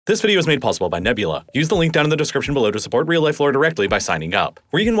This video is made possible by Nebula. Use the link down in the description below to support real-life lore directly by signing up,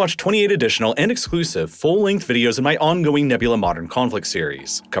 where you can watch 28 additional and exclusive full-length videos in my ongoing Nebula Modern Conflict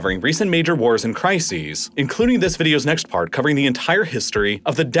series, covering recent major wars and crises, including this video's next part covering the entire history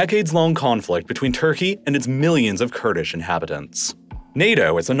of the decades-long conflict between Turkey and its millions of Kurdish inhabitants.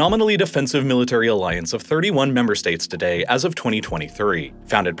 NATO is a nominally defensive military alliance of 31 member states today as of 2023,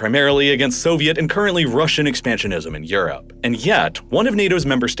 founded primarily against Soviet and currently Russian expansionism in Europe. And yet, one of NATO's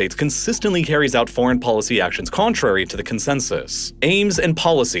member states consistently carries out foreign policy actions contrary to the consensus, aims, and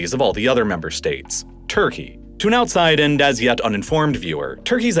policies of all the other member states: Turkey. To an outside and as yet uninformed viewer,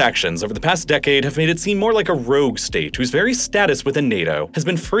 Turkey's actions over the past decade have made it seem more like a rogue state whose very status within NATO has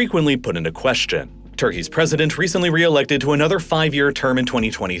been frequently put into question. Turkey's president, recently re-elected to another 5-year term in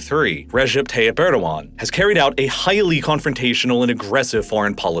 2023, Recep Tayyip Erdogan, has carried out a highly confrontational and aggressive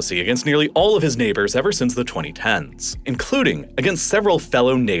foreign policy against nearly all of his neighbors ever since the 2010s, including against several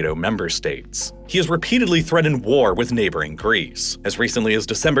fellow NATO member states. He has repeatedly threatened war with neighboring Greece, as recently as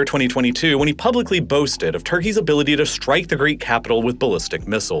December 2022 when he publicly boasted of Turkey's ability to strike the Greek capital with ballistic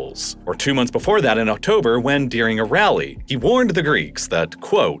missiles, or 2 months before that in October when, during a rally, he warned the Greeks that,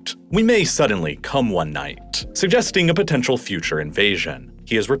 quote, "We may suddenly come one night," suggesting a potential future invasion.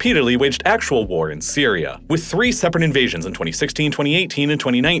 He has repeatedly waged actual war in Syria, with 3 separate invasions in 2016, 2018, and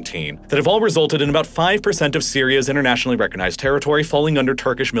 2019 that have all resulted in about 5% of Syria's internationally recognized territory falling under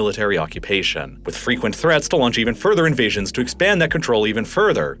Turkish military occupation, with frequent threats to launch even further invasions to expand that control even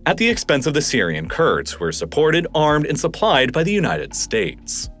further, at the expense of the Syrian Kurds, who are supported, armed, and supplied by the United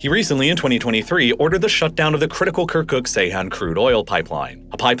States. He recently, in 2023, ordered the shutdown of the critical Kirkuk-Ceyhan crude oil pipeline,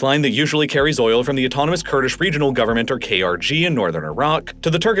 a pipeline that usually carries oil from the Autonomous Kurdish Regional Government, or KRG, in northern Iraq, to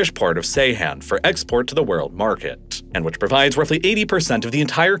the Turkish port of Ceyhan for export to the world market, and which provides roughly 80% of the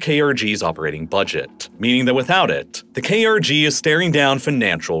entire KRG's operating budget, meaning that without it, the KRG is staring down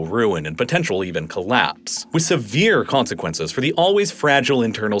financial ruin and potential even collapse, with severe consequences for the always fragile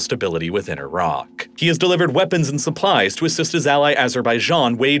internal stability within Iraq. He has delivered weapons and supplies to assist his ally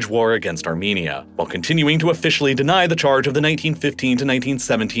Azerbaijan wage war against Armenia, while continuing to officially deny the charge of the 1915 to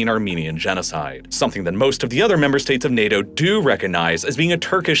 1917 Armenian genocide, something that most of the other member states of NATO do recognize as being a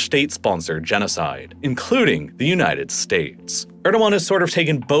Turkish state-sponsored genocide, including the United States. Erdogan has sort of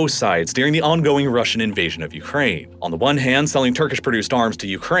taken both sides during the ongoing Russian invasion of Ukraine. On the one hand, selling Turkish-produced arms to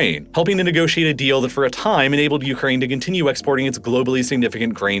Ukraine, helping to negotiate a deal that for a time enabled Ukraine to continue exporting its globally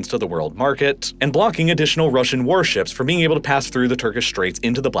significant grains to the world market, and blocking additional Russian warships from being able to pass through the Turkish Straits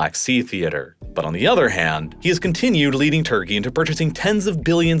into the Black Sea theater. But on the other hand, he has continued leading Turkey into purchasing tens of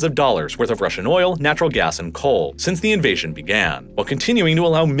billions of dollars worth of Russian oil, natural gas, and coal since the invasion began, while continuing to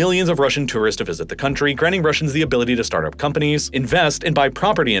allow millions of Russian tourists to visit the country, granting Russians the ability to start up companies, invest, and buy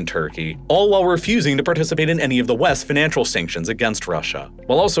property in Turkey, all while refusing to participate in any of the West's financial sanctions against Russia,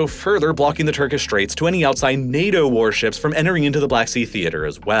 while also further blocking the Turkish Straits to any outside NATO warships from entering into the Black Sea theater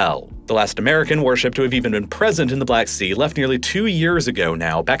as well. The last American warship to have even been present in the Black Sea left nearly 2 years ago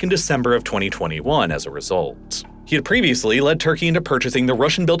now, back in December of 2021 as a result. He had previously led Turkey into purchasing the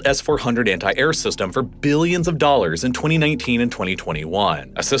Russian-built S-400 anti-air system for billions of dollars in 2019 and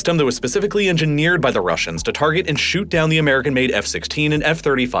 2021, a system that was specifically engineered by the Russians to target and shoot down the American-made F-16 and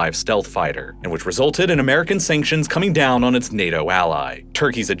F-35 stealth fighter, and which resulted in American sanctions coming down on its NATO ally,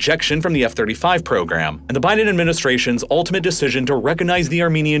 Turkey's ejection from the F-35 program, and the Biden administration's ultimate decision to recognize the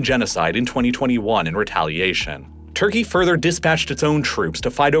Armenian genocide in 2021 in retaliation. Turkey further dispatched its own troops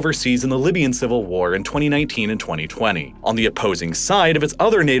to fight overseas in the Libyan civil war in 2019 and 2020, on the opposing side of its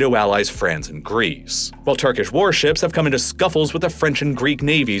other NATO allies France and Greece, while Turkish warships have come into scuffles with the French and Greek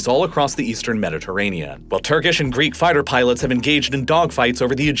navies all across the eastern Mediterranean, while Turkish and Greek fighter pilots have engaged in dogfights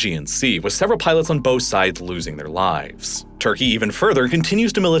over the Aegean Sea, with several pilots on both sides losing their lives. Turkey even further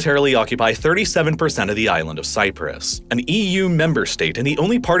continues to militarily occupy 37% of the island of Cyprus, an EU member state and the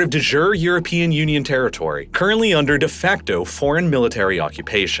only part of de jure European Union territory currently under de facto foreign military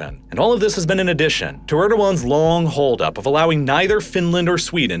occupation. And all of this has been in addition to Erdogan's long holdup of allowing neither Finland or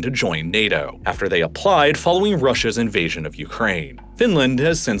Sweden to join NATO, after they applied following Russia's invasion of Ukraine. Finland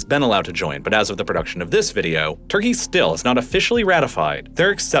has since been allowed to join, but as of the production of this video, Turkey still has not officially ratified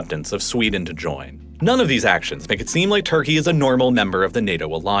their acceptance of Sweden to join. None of these actions make it seem like Turkey is a normal member of the NATO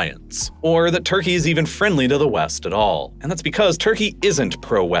alliance, or that Turkey is even friendly to the West at all. And that's because Turkey isn't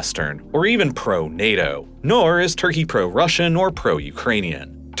pro-Western, or even pro-NATO, nor is Turkey pro-Russian or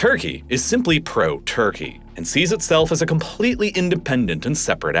pro-Ukrainian. Turkey is simply pro-Turkey. and sees itself as a completely independent and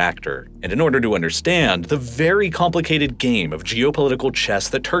separate actor. And in order to understand the very complicated game of geopolitical chess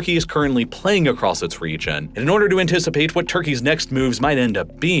that Turkey is currently playing across its region, and in order to anticipate what Turkey's next moves might end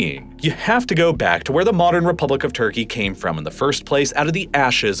up being, you have to go back to where the modern Republic of Turkey came from in the first place out of the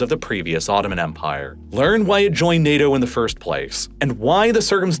ashes of the previous Ottoman Empire. Learn why it joined NATO in the first place, and why the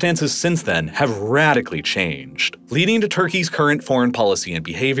circumstances since then have radically changed, leading to Turkey's current foreign policy and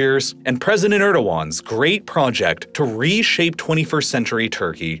behaviors, and President Erdogan's great project to reshape 21st century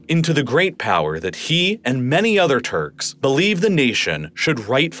Turkey into the great power that he and many other Turks believe the nation should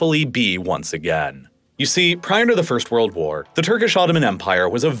rightfully be once again. You see, prior to the First World War, the Turkish Ottoman Empire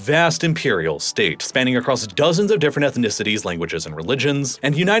was a vast imperial state spanning across dozens of different ethnicities, languages, and religions,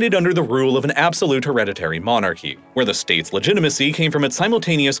 and united under the rule of an absolute hereditary monarchy, where the state's legitimacy came from its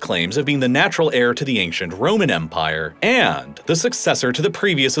simultaneous claims of being the natural heir to the ancient Roman Empire and the successor to the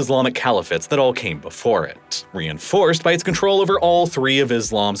previous Islamic caliphates that all came before it, reinforced by its control over all three of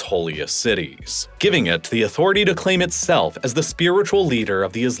Islam's holiest cities, giving it the authority to claim itself as the spiritual leader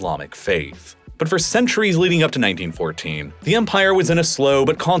of the Islamic faith. But for centuries leading up to 1914, the empire was in a slow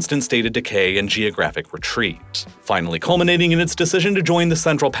but constant state of decay and geographic retreat, finally culminating in its decision to join the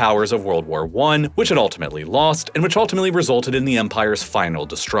Central Powers of World War I, which it ultimately lost, and which ultimately resulted in the empire's final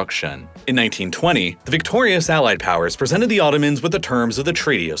destruction. In 1920, the victorious Allied powers presented the Ottomans with the terms of the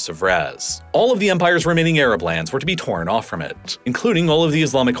Treaty of Sèvres. All of the empire's remaining Arab lands were to be torn off from it, including all of the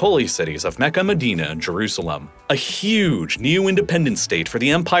Islamic holy cities of Mecca, Medina, and Jerusalem. A huge new independent state for the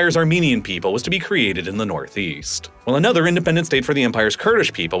empire's Armenian people was to be created in the northeast, while another independent state for the empire's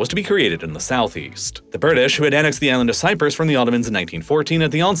Kurdish people was to be created in the southeast. The British, who had annexed the island of Cyprus from the Ottomans in 1914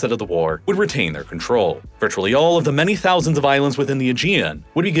 at the onset of the war, would retain their control. Virtually all of the many thousands of islands within the Aegean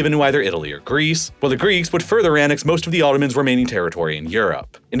would be given to either Italy or Greece, while the Greeks would further annex most of the Ottomans' remaining territory in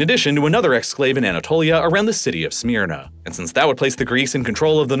Europe, in addition to another exclave in Anatolia around the city of Smyrna. And since that would place the Greeks in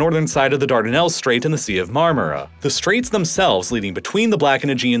control of the northern side of the Dardanelles Strait and the Sea of Marmara, the straits themselves leading between the Black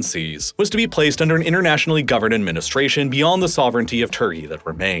and Aegean Seas was to be placed under an internationally governed administration beyond the sovereignty of Turkey that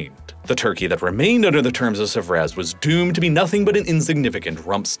remained. The Turkey that remained under the terms of Sèvres was doomed to be nothing but an insignificant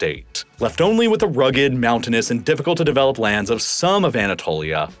rump state, left only with the rugged, mountainous, and difficult-to-develop lands of some of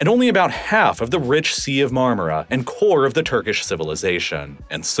Anatolia, and only about half of the rich Sea of Marmara and core of the Turkish civilization.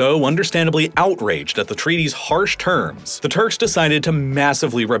 And so, understandably outraged at the treaty's harsh terms, the Turks decided to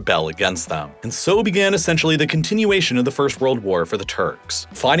massively rebel against them. And so began essentially the continuation of the First World War for the Turks,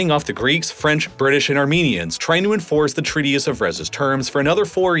 fighting off the Greeks, French, British, and Armenians trying to enforce the Treaty of Sèvres' terms for another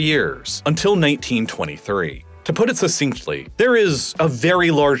 4 years, until 1923. To put it succinctly, there is a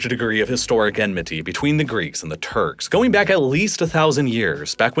very large degree of historic enmity between the Greeks and the Turks, going back at least 1,000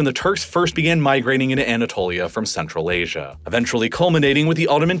 years, back when the Turks first began migrating into Anatolia from Central Asia, eventually culminating with the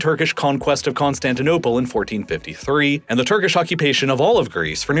Ottoman-Turkish conquest of Constantinople in 1453, and the Turkish occupation of all of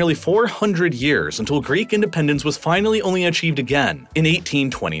Greece for nearly 400 years until Greek independence was finally only achieved again in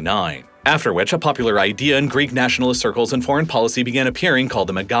 1829. After which, a popular idea in Greek nationalist circles and foreign policy began appearing called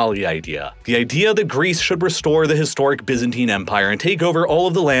the Megali idea. The idea that Greece should restore the historic Byzantine Empire and take over all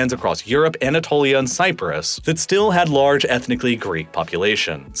of the lands across Europe, Anatolia, and Cyprus that still had large ethnically Greek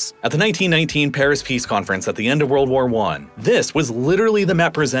populations. At the 1919 Paris Peace Conference at the end of World War I, this was literally the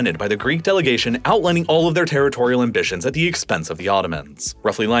map presented by the Greek delegation outlining all of their territorial ambitions at the expense of the Ottomans,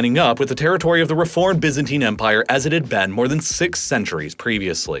 roughly lining up with the territory of the reformed Byzantine Empire as it had been more than 6 centuries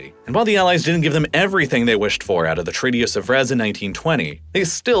previously. And while the Allies didn't give them everything they wished for out of the Treaty of Sèvres in 1920, they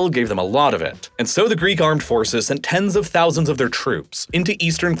still gave them a lot of it. And so the Greek armed forces sent tens of thousands of their troops into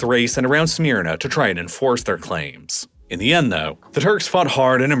eastern Thrace and around Smyrna to try and enforce their claims. In the end, though, the Turks fought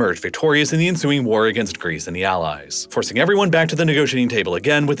hard and emerged victorious in the ensuing war against Greece and the Allies, forcing everyone back to the negotiating table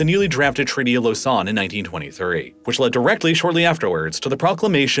again with the newly drafted Treaty of Lausanne in 1923, which led directly shortly afterwards to the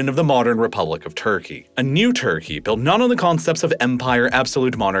proclamation of the modern Republic of Turkey, a new Turkey built not on the concepts of empire,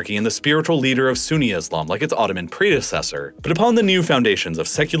 absolute monarchy, and the spiritual leader of Sunni Islam like its Ottoman predecessor, but upon the new foundations of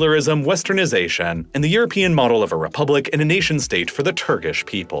secularism, westernization, and the European model of a republic and a nation-state for the Turkish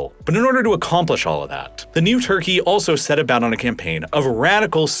people. But in order to accomplish all of that, the new Turkey also set about on a campaign of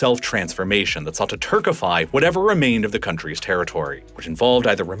radical self-transformation that sought to Turkify whatever remained of the country's territory, which involved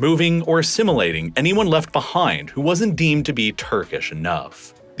either removing or assimilating anyone left behind who wasn't deemed to be Turkish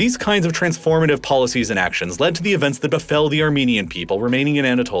enough. These kinds of transformative policies and actions led to the events that befell the Armenian people remaining in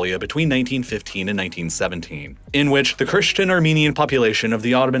Anatolia between 1915 and 1917, in which the Christian Armenian population of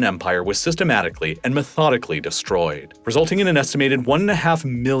the Ottoman Empire was systematically and methodically destroyed, resulting in an estimated 1.5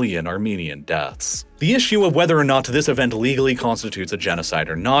 million Armenian deaths. The issue of whether or not this event legally constitutes a genocide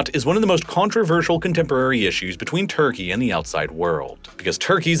or not is one of the most controversial contemporary issues between Turkey and the outside world, because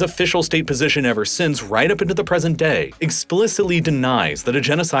Turkey's official state position ever since, right up into the present day, explicitly denies that a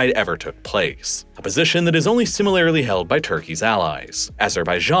genocide ever took place, a position that is only similarly held by Turkey's allies,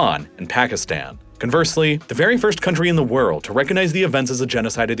 Azerbaijan and Pakistan. Conversely, the very first country in the world to recognize the events as a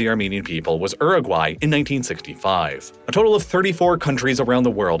genocide of the Armenian people was Uruguay in 1965. A total of 34 countries around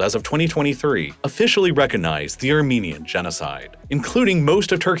the world as of 2023 officially recognized the Armenian genocide, including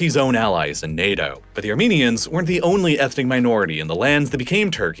most of Turkey's own allies in NATO. But the Armenians weren't the only ethnic minority in the lands that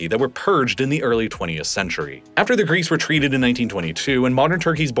became Turkey that were purged in the early 20th century. After the Greeks retreated in 1922 and modern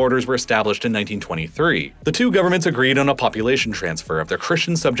Turkey's borders were established in 1923, the two governments agreed on a population transfer of their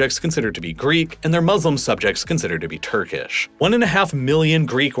Christian subjects considered to be Greek and their Muslim subjects considered to be Turkish. 1.5 million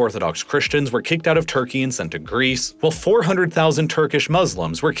Greek Orthodox Christians were kicked out of Turkey and sent to Greece, while 400,000 Turkish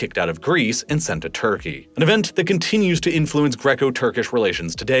Muslims were kicked out of Greece and sent to Turkey, an event that continues to influence Greco-Turkish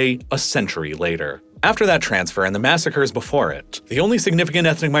relations today, a century later. After that transfer and the massacres before it, the only significant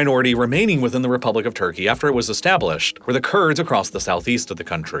ethnic minority remaining within the Republic of Turkey after it was established were the Kurds across the southeast of the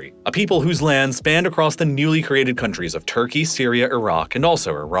country, a people whose land spanned across the newly created countries of Turkey, Syria, Iraq, and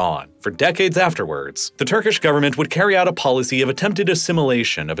also Iran. For decades afterwards, the Turkish government would carry out a policy of attempted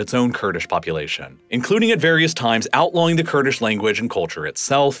assimilation of its own Kurdish population, including at various times outlawing the Kurdish language and culture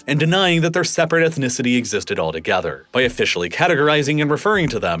itself and denying that their separate ethnicity existed altogether, by officially categorizing and referring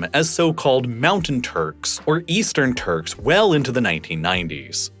to them as so-called Mountain Turks or Eastern Turks well into the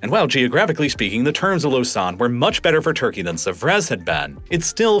 1990s. And while geographically speaking the terms of Lausanne were much better for Turkey than Sèvres had been, it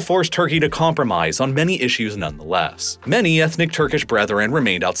still forced Turkey to compromise on many issues nonetheless. Many ethnic Turkish brethren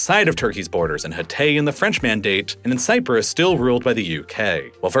remained outside of Turkey's borders in Hatay in the French Mandate and in Cyprus still ruled by the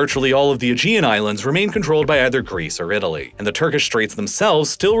UK, while virtually all of the Aegean Islands remained controlled by either Greece or Italy, and the Turkish Straits themselves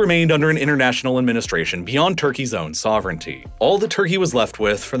still remained under an international administration beyond Turkey's own sovereignty. All that Turkey was left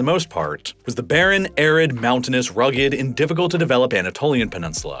with, for the most part, was the barren, arid, mountainous, rugged, and difficult-to-develop Anatolian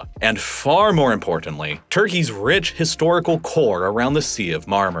Peninsula, and far more importantly, Turkey's rich historical core around the Sea of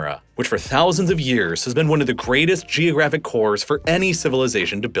Marmara, which for thousands of years has been one of the greatest geographic cores for any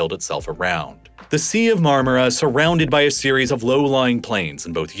civilization to build itself around. The Sea of Marmara is surrounded by a series of low-lying plains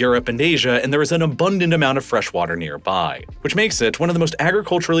in both Europe and Asia, and there is an abundant amount of fresh water nearby, which makes it one of the most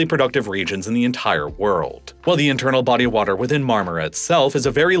agriculturally productive regions in the entire world. While the internal body of water within Marmara itself is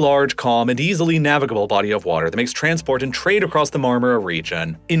a very large, calm, and easily navigable body of water that makes transport and trade across the Marmara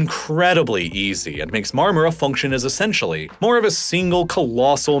region incredibly easy and makes Marmara function as essentially more of a single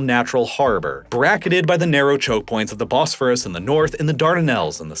colossal natural harbor, bracketed by the narrow choke points of the Bosphorus in the north and the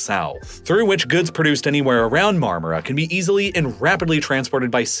Dardanelles in the south, through which goods produced anywhere around Marmara can be easily and rapidly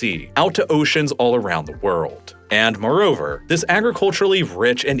transported by sea out to oceans all around the world. And moreover, this agriculturally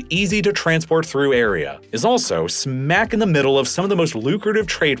rich and easy to transport through area is also smack in the middle of some of the most lucrative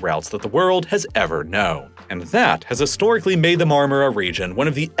trade routes that the world has ever known. And that has historically made the Marmara region one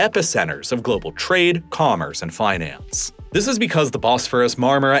of the epicenters of global trade, commerce, and finance. This is because the Bosphorus,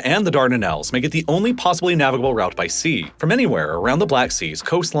 Marmara, and the Dardanelles make it the only possibly navigable route by sea from anywhere around the Black Sea's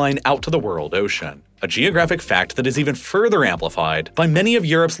coastline out to the world ocean. A geographic fact that is even further amplified by many of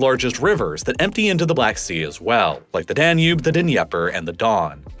Europe's largest rivers that empty into the Black Sea as well, like the Danube, the Dnieper, and the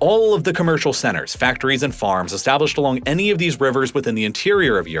Don. All of the commercial centers, factories, and farms established along any of these rivers within the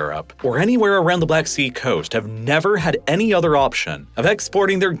interior of Europe, or anywhere around the Black Sea coast, have never had any other option of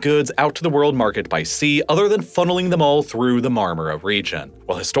exporting their goods out to the world market by sea other than funneling them all through the Marmara region.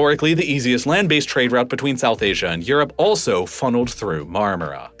 While historically the easiest land-based trade route between South Asia and Europe also funneled through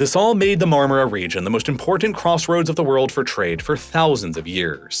Marmara. This all made the Marmara region the most important crossroads of the world for trade for thousands of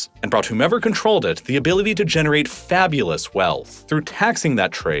years, and brought whomever controlled it the ability to generate fabulous wealth through taxing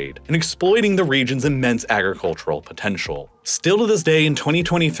that trade and exploiting the region's immense agricultural potential. Still to this day in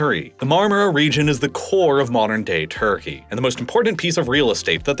 2023, the Marmara region is the core of modern-day Turkey, and the most important piece of real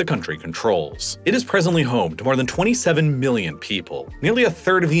estate that the country controls. It is presently home to more than 27 million people, nearly a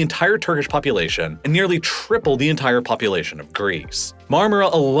third of the entire Turkish population, and nearly triple the entire population of Greece.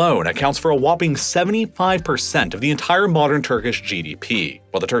 Marmara alone accounts for a whopping 75% of the entire modern Turkish GDP,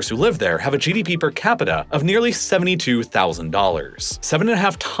 while the Turks who live there have a GDP per capita of nearly $72,000,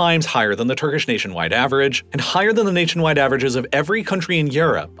 7.5 times higher than the Turkish nationwide average, and higher than the nationwide averages of every country in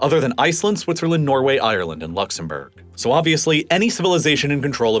Europe other than Iceland, Switzerland, Norway, Ireland, and Luxembourg. So obviously, any civilization in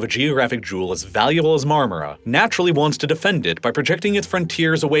control of a geographic jewel as valuable as Marmara naturally wants to defend it by projecting its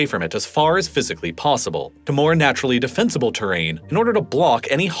frontiers away from it as far as physically possible, to more naturally defensible terrain in order to block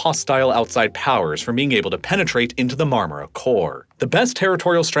any hostile outside powers from being able to penetrate into the Marmara core. the best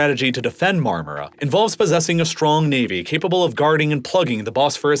territorial strategy to defend Marmara involves possessing a strong navy capable of guarding and plugging the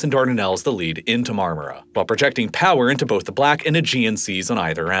Bosphorus and Dardanelles that lead into Marmara, while projecting power into both the Black and Aegean seas on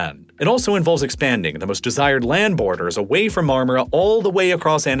either end. It also involves expanding the most desired land borders away from Marmara all the way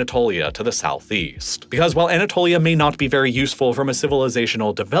across Anatolia to the southeast. Because while Anatolia may not be very useful from a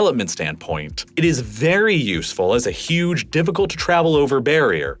civilizational development standpoint, it is very useful as a huge, difficult-to-travel over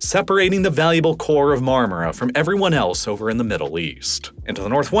barrier, separating the valuable core of Marmara from everyone else over in the Middle East. And to the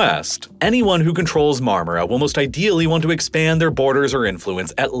northwest, anyone who controls Marmara will most ideally want to expand their borders or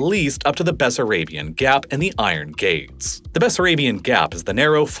influence at least up to the Bessarabian Gap and the Iron Gates. The Bessarabian Gap is the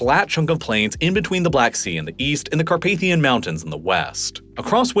narrow, flat chunk of plains in between the Black Sea in the east and the Carpathian Mountains in the west,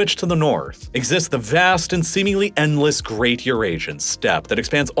 across which to the north exists the vast and seemingly endless Great Eurasian Steppe that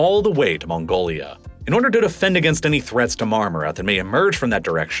expands all the way to Mongolia. In order to defend against any threats to Marmara that may emerge from that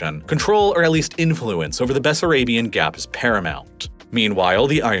direction, control or at least influence over the Bessarabian Gap is paramount. Meanwhile,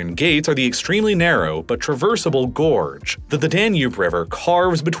 the Iron Gates are the extremely narrow but traversable gorge that the Danube River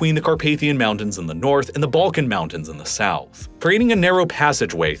carves between the Carpathian Mountains in the north and the Balkan Mountains in the south, creating a narrow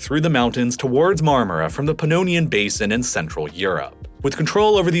passageway through the mountains towards Marmara from the Pannonian Basin and Central Europe. With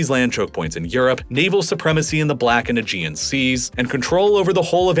control over these land choke points in Europe, naval supremacy in the Black and Aegean seas, and control over the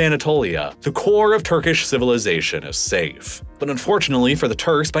whole of Anatolia, the core of Turkish civilization is safe. But unfortunately for the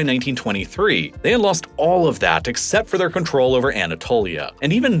Turks, by 1923, they had lost all of that except for their control over Anatolia,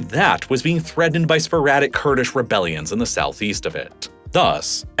 and even that was being threatened by sporadic Kurdish rebellions in the southeast of it.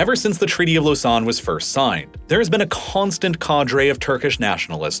 Thus, ever since the Treaty of Lausanne was first signed, there has been a constant cadre of Turkish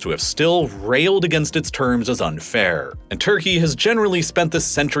nationalists who have still railed against its terms as unfair, and Turkey has generally spent this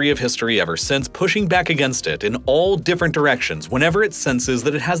century of history ever since pushing back against it in all different directions whenever it senses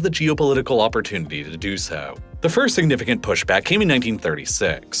that it has the geopolitical opportunity to do so. The first significant pushback came in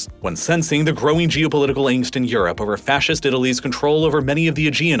 1936, when sensing the growing geopolitical angst in Europe over fascist Italy's control over many of the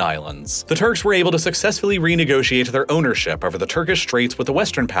Aegean islands, the Turks were able to successfully renegotiate their ownership over the Turkish Straits with the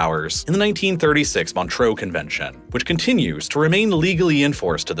Western powers in the 1936 Montreux Convention, which continues to remain legally in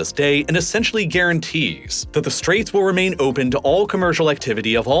force to this day and essentially guarantees that the Straits will remain open to all commercial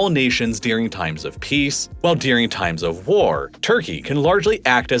activity of all nations during times of peace, while during times of war, Turkey can largely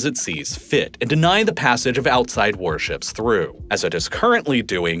act as it sees fit and deny the passage of outside warships through, as it is currently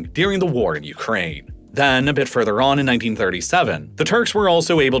doing during the war in Ukraine. Then, a bit further on in 1937, the Turks were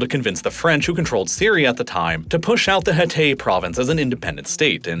also able to convince the French who controlled Syria at the time to push out the Hatay province as an independent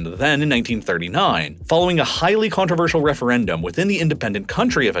state, and then in 1939, following a highly controversial referendum within the independent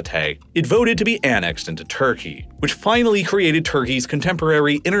country of Hatay, it voted to be annexed into Turkey, which finally created Turkey's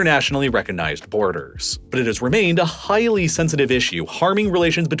contemporary internationally recognized borders. But it has remained a highly sensitive issue, harming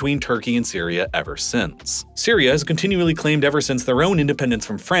relations between Turkey and Syria ever since. Syria has continually claimed ever since their own independence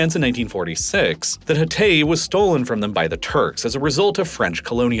from France in 1946 that Hatay was stolen from them by the Turks as a result of French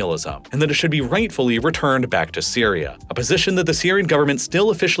colonialism, and that it should be rightfully returned back to Syria, a position that the Syrian government still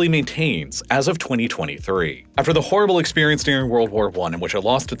officially maintains as of 2023. After the horrible experience during World War I in which it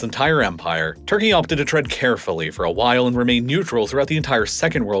lost its entire empire, Turkey opted to tread carefully for a while and remain neutral throughout the entire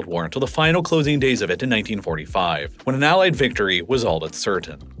Second World War until the final closing days of it in 1945, when an Allied victory was all but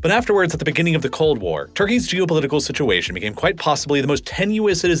certain. But afterwards, at the beginning of the Cold War, Turkey's geopolitical situation became quite possibly the most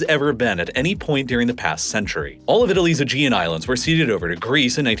tenuous it has ever been at any point during the past century. All of Italy's Aegean islands were ceded over to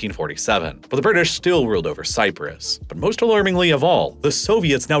Greece in 1947, but the British still ruled over Cyprus. But most alarmingly of all, the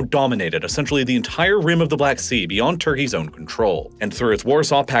Soviets now dominated essentially the entire rim of the Black Sea beyond Turkey's own control, and through its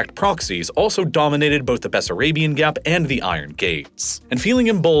Warsaw Pact proxies also dominated both the Bessarabian Gap and the Iron Gates. And feeling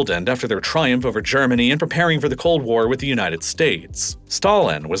emboldened after their triumph over Germany and preparing for the Cold War with the United States,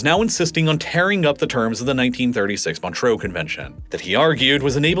 Stalin was now insisting on tearing up the terms of the 1936 Montreux Convention, that he argued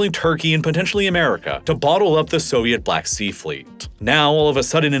was enabling Turkey and potentially America to bottle up the Soviet Black Sea Fleet. Now, all of a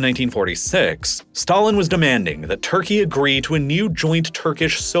sudden in 1946, Stalin was demanding that Turkey agree to a new joint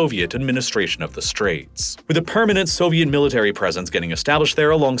Turkish-Soviet administration of the Straits, with a permanent Soviet military presence getting established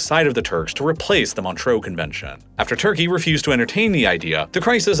there alongside of the Turks to replace the Montreux Convention. After Turkey refused to entertain the idea, the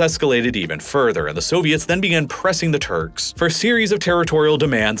crisis escalated even further, and the Soviets then began pressing the Turks for a series of territorial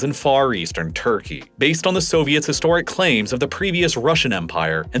demands in far eastern Turkey, based on the Soviets' historic claims of the previous Russian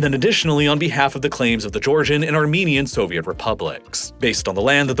Empire, and then additionally on behalf of the claims of the Georgian and Armenian Soviet republics, based on the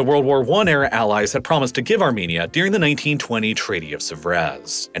land that the World War I-era allies had promised to give Armenia during the 1920 Treaty of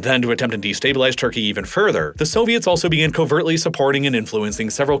Sèvres. And then, to attempt to destabilize Turkey even further, the Soviets also began covertly supporting and influencing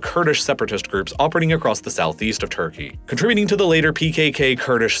several Kurdish separatist groups operating across the southeast of Turkey, contributing to the later PKK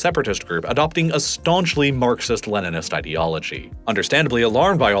Kurdish separatist group adopting a staunchly Marxist-Leninist ideology. Understandably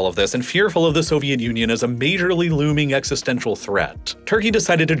alarmed by all of this and fearful of the Soviet Union as a majorly looming existential threat, Turkey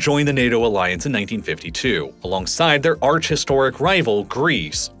decided to join the NATO alliance in 1952, alongside their arch-historic rival,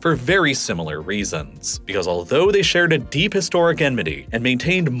 Greece, for very similar reasons. Because although they shared a deep historic enmity and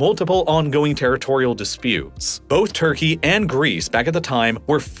maintained multiple ongoing territorial disputes, both Turkey and Greece back at the time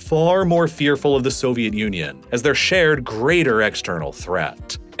were far more fearful of the Soviet Union as their shared greater external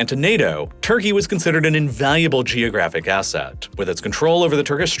threat. And to NATO, Turkey was considered an invaluable geographic asset, with its control over the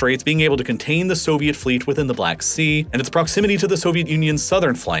Turkish Straits being able to contain the Soviet fleet within the Black Sea, and its proximity to the Soviet Union's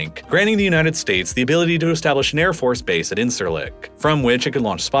southern flank, granting the United States the ability to establish an Air Force base at Incirlik, from which it could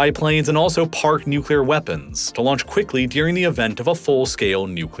launch spy planes and also park nuclear weapons, to launch quickly during the event of a full-scale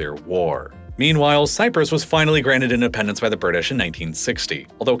nuclear war. Meanwhile, Cyprus was finally granted independence by the British in 1960,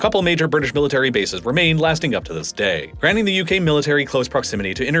 although a couple major British military bases remained lasting up to this day, granting the UK military close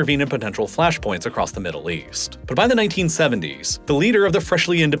proximity to intervene in potential flashpoints across the Middle East. But by the 1970s, the leader of the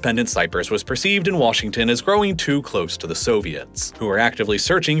freshly independent Cyprus was perceived in Washington as growing too close to the Soviets, who were actively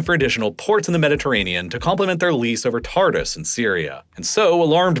searching for additional ports in the Mediterranean to complement their lease over Tartus in Syria. And so,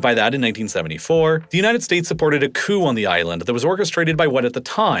 alarmed by that in 1974, the United States supported a coup on the island that was orchestrated by what at the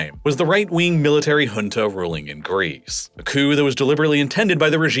time was the right-wing military junta ruling in Greece. A coup that was deliberately intended by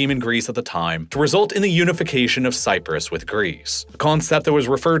the regime in Greece at the time to result in the unification of Cyprus with Greece, a concept that was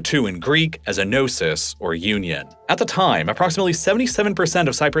referred to in Greek as enosis, or union. At the time, approximately 77%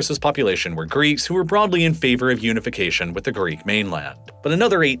 of Cyprus's population were Greeks who were broadly in favor of unification with the Greek mainland. But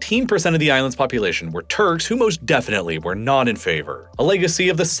another 18% of the island's population were Turks who most definitely were not in favor, a legacy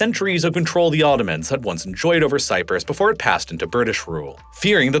of the centuries of control the Ottomans had once enjoyed over Cyprus before it passed into British rule.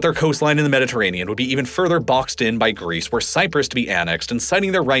 Fearing that their coastline in the Mediterranean would be even further boxed in by Greece were Cyprus to be annexed, and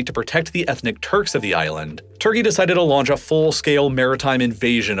citing their right to protect the ethnic Turks of the island, Turkey decided to launch a full-scale maritime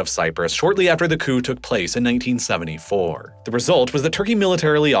invasion of Cyprus shortly after the coup took place in 1974. The result was that Turkey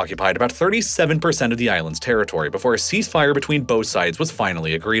militarily occupied about 37% of the island's territory before a ceasefire between both sides was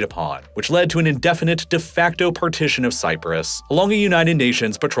finally agreed upon, which led to an indefinite de facto partition of Cyprus along a United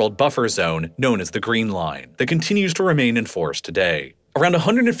Nations patrolled buffer zone known as the Green Line that continues to remain in force today. Around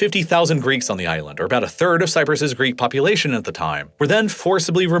 150,000 Greeks on the island, or about a third of Cyprus's Greek population at the time, were then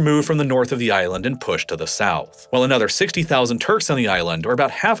forcibly removed from the north of the island and pushed to the south, while another 60,000 Turks on the island, or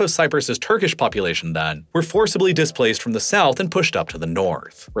about half of Cyprus's Turkish population then, were forcibly displaced from the south and pushed up to the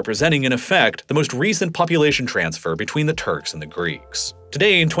north, representing in effect the most recent population transfer between the Turks and the Greeks.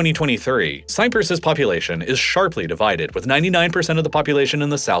 Today, in 2023, Cyprus's population is sharply divided, with 99% of the population in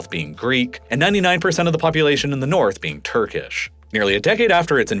the south being Greek, and 99% of the population in the north being Turkish. Nearly a decade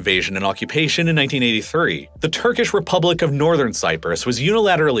after its invasion and occupation in 1983, the Turkish Republic of Northern Cyprus was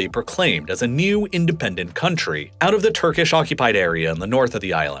unilaterally proclaimed as a new independent country out of the Turkish-occupied area in the north of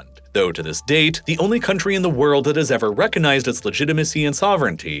the island, though to this date, the only country in the world that has ever recognized its legitimacy and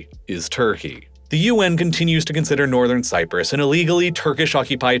sovereignty is Turkey. The UN continues to consider Northern Cyprus an illegally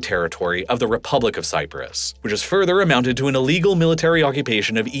Turkish-occupied territory of the Republic of Cyprus, which has further amounted to an illegal military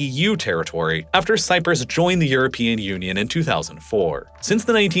occupation of EU territory after Cyprus joined the European Union in 2004. Since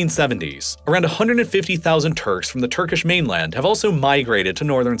the 1970s, around 150,000 Turks from the Turkish mainland have also migrated to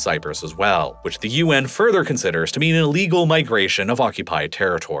Northern Cyprus as well, which the UN further considers to be an illegal migration of occupied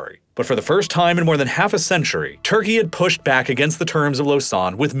territory. But for the first time in more than half a century, Turkey had pushed back against the terms of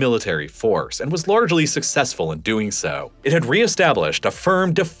Lausanne with military force, and was largely successful in doing so. It had re-established a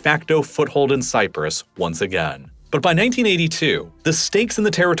firm de facto foothold in Cyprus once again. But by 1982, the stakes in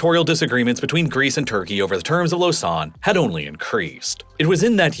the territorial disagreements between Greece and Turkey over the terms of Lausanne had only increased. It was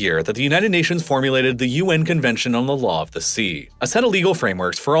in that year that the United Nations formulated the UN Convention on the Law of the Sea, a set of legal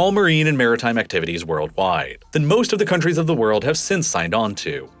frameworks for all marine and maritime activities worldwide, that most of the countries of the world have since signed on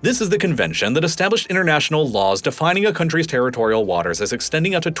to. This is the convention that established international laws defining a country's territorial waters as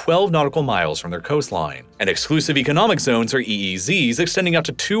extending up to 12 nautical miles from their coastline, and exclusive economic zones, or EEZs, extending up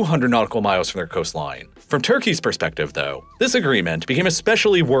to 200 nautical miles from their coastline. From Turkey's perspective, though, this agreement became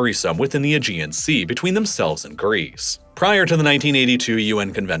especially worrisome within the Aegean Sea between themselves and Greece. Prior to the 1982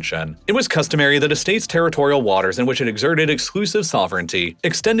 UN Convention, it was customary that a state's territorial waters in which it exerted exclusive sovereignty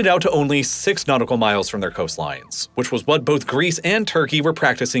extended out to only 6 nautical miles from their coastlines, which was what both Greece and Turkey were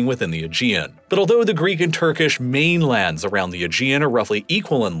practicing within the Aegean. But although the Greek and Turkish mainlands around the Aegean are roughly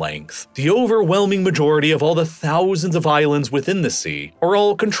equal in length, the overwhelming majority of all the thousands of islands within the sea are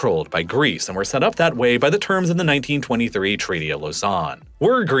all controlled by Greece and were set up that way by the terms of the 1923 Treaty of Lausanne.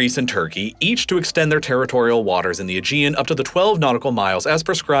 Were Greece and Turkey each to extend their territorial waters in the Aegean up to the 12 nautical miles as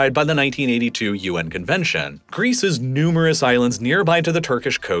prescribed by the 1982 UN Convention, Greece's numerous islands nearby to the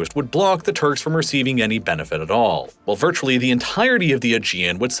Turkish coast would block the Turks from receiving any benefit at all, while virtually the entirety of the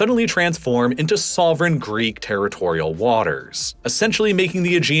Aegean would suddenly transform into sovereign Greek territorial waters, essentially making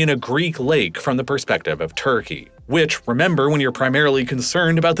the Aegean a Greek lake from the perspective of Turkey. which, remember when you're primarily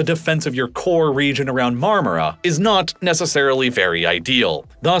concerned about the defense of your core region around Marmara, is not necessarily very ideal.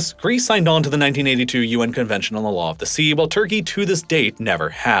 Thus, Greece signed on to the 1982 UN Convention on the Law of the Sea, while Turkey to this date never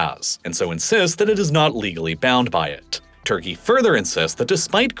has, and so insists that it is not legally bound by it. Turkey further insists that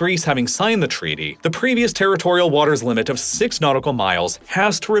despite Greece having signed the treaty, the previous territorial waters limit of 6 nautical miles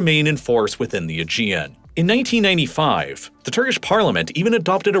has to remain in force within the Aegean. In 1995, the Turkish parliament even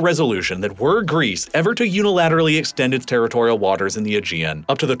adopted a resolution that were Greece ever to unilaterally extend its territorial waters in the Aegean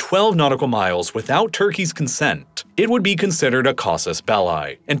up to the 12 nautical miles without Turkey's consent, it would be considered a casus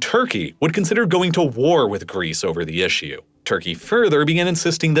belli, and Turkey would consider going to war with Greece over the issue. Turkey further began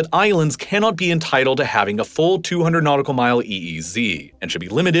insisting that islands cannot be entitled to having a full 200 nautical mile EEZ, and should be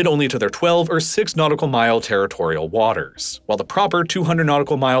limited only to their 12 or 6 nautical mile territorial waters, while the proper 200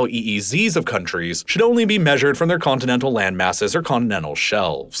 nautical mile EEZs of countries should only be measured from their continental landmasses or continental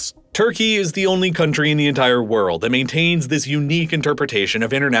shelves. Turkey is the only country in the entire world that maintains this unique interpretation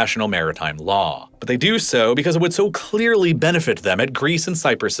of international maritime law, but they do so because it would so clearly benefit them at Greece and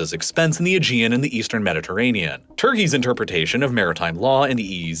Cyprus's expense in the Aegean and the Eastern Mediterranean. Turkey's interpretation of maritime law and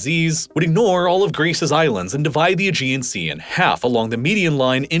EEZs would ignore all of Greece's islands and divide the Aegean Sea in half along the median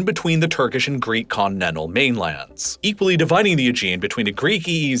line in between the Turkish and Greek continental mainlands, equally dividing the Aegean between a Greek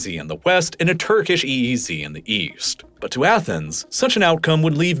EEZ in the west and a Turkish EEZ in the east. But to Athens, such an outcome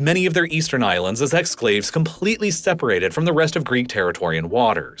would leave many of their eastern islands as exclaves completely separated from the rest of Greek territory and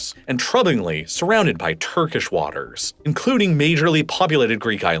waters, and troublingly surrounded by Turkish waters, including majorly populated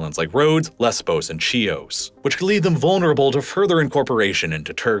Greek islands like Rhodes, Lesbos, and Chios, which could leave them vulnerable to further incorporation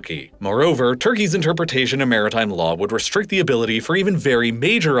into Turkey. Moreover, Turkey's interpretation of maritime law would restrict the ability for even very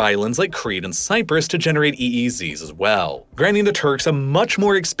major islands like Crete and Cyprus to generate EEZs as well, granting the Turks a much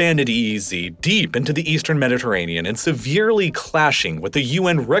more expanded EEZ deep into the Eastern Mediterranean and severely clashing with the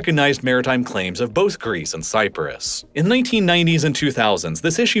UN-recognized maritime claims of both Greece and Cyprus. In the 1990s and 2000s,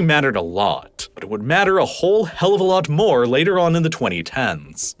 this issue mattered a lot, but it would matter a whole hell of a lot more later on in the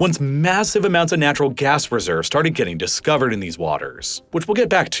 2010s, once massive amounts of natural gas reserves started getting discovered in these waters, which we'll get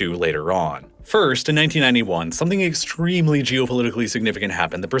back to later on. First, in 1991, something extremely geopolitically significant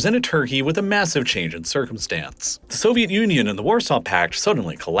happened that presented Turkey with a massive change in circumstance. The Soviet Union and the Warsaw Pact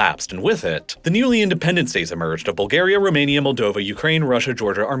suddenly collapsed, and with it, the newly independent states emerged of Bulgaria, Romania, Moldova, Ukraine, Russia,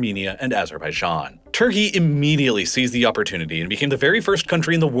 Georgia, Armenia, and Azerbaijan. Turkey immediately seized the opportunity and became the very first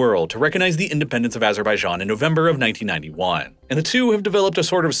country in the world to recognize the independence of Azerbaijan in November of 1991, and the two have developed a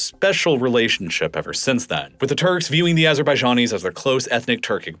sort of special relationship ever since then, with the Turks viewing the Azerbaijanis as their close ethnic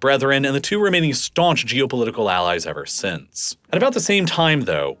Turkic brethren and the two remaining staunch geopolitical allies ever since. At about the same time,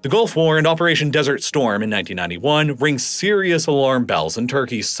 though, the Gulf War and Operation Desert Storm in 1991 rang serious alarm bells in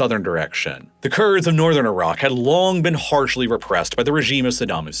Turkey's southern direction. The Kurds of northern Iraq had long been harshly repressed by the regime of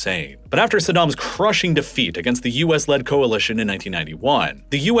Saddam Hussein, but after Saddam's crushing defeat against the US-led coalition in 1991,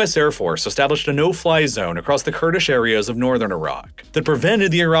 the US Air Force established a no-fly zone across the Kurdish areas of northern Iraq that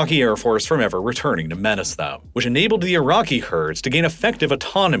prevented the Iraqi Air Force from ever returning to menace them, which enabled the Iraqi Kurds to gain effective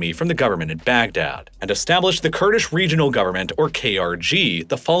autonomy from the government in Baghdad, and established the Kurdish Regional Government, or KRG,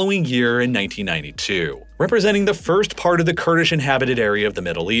 the following year in 1992, representing the first part of the Kurdish inhabited area of the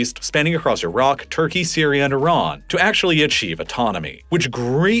Middle East, spanning across Iraq, Turkey, Syria, and Iran, to actually achieve autonomy, which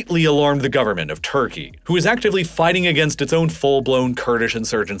greatly alarmed the government of Turkey, who was actively fighting against its own full-blown Kurdish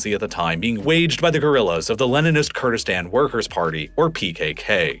insurgency at the time being waged by the guerrillas of the Leninist Kurdistan Workers' Party, or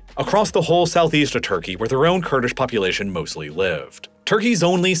PKK, across the whole southeast of Turkey where their own Kurdish population mostly lived. Turkey's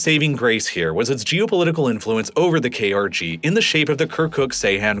only saving grace here was its geopolitical influence over the KRG in the shape of the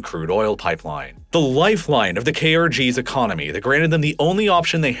Kirkuk-Ceyhan crude oil pipeline, the lifeline of the KRG's economy that granted them the only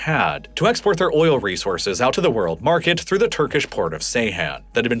option they had to export their oil resources out to the world market through the Turkish port of Ceyhan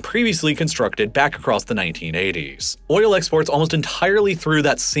that had been previously constructed back across the 1980s. Oil exports almost entirely through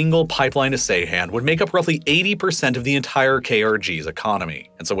that single pipeline to Ceyhan would make up roughly 80% of the entire KRG's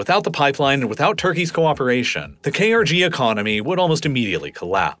economy, and so without the pipeline and without Turkey's cooperation, the KRG economy would almost immediately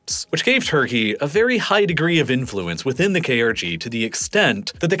collapse, which gave Turkey a very high degree of influence within the KRG to the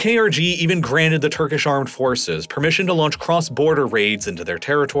extent that the KRG even granted the Turkish armed forces permission to launch cross-border raids into their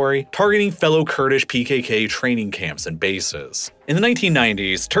territory, targeting fellow Kurdish PKK training camps and bases. In the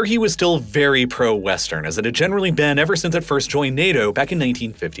 1990s, Turkey was still very pro-Western, as it had generally been ever since it first joined NATO back in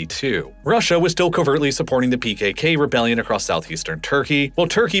 1952. Russia was still covertly supporting the PKK rebellion across southeastern Turkey, while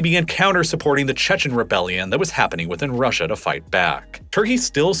Turkey began counter-supporting the Chechen rebellion that was happening within Russia to fight back. Turkey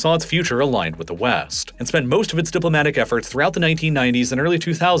still saw its future aligned with the West, and spent most of its diplomatic efforts throughout the 1990s and early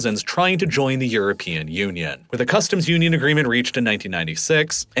 2000s trying to join the European Union, with a customs union agreement reached in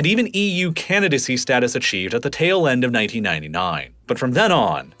 1996, and even EU candidacy status achieved at the tail end of 1999. But from then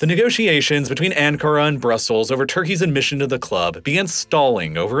on, the negotiations between Ankara and Brussels over Turkey's admission to the club began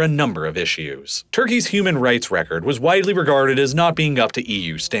stalling over a number of issues. Turkey's human rights record was widely regarded as not being up to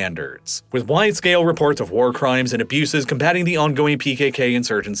EU standards, with wide-scale reports of war crimes and abuses combating the ongoing PKK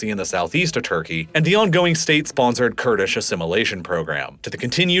insurgency in the southeast of Turkey and the ongoing state-sponsored Kurdish assimilation program, to the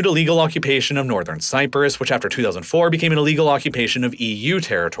continued illegal occupation of northern Cyprus, which after 2004 became an illegal occupation of EU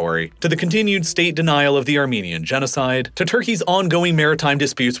territory, to the continued state denial of the Armenian genocide, to Turkey's ongoing maritime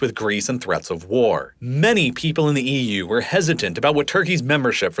disputes with Greece and threats of war. Many people in the EU were hesitant about what Turkey's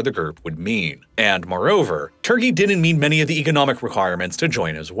membership for the group would mean. And moreover, Turkey didn't meet many of the economic requirements to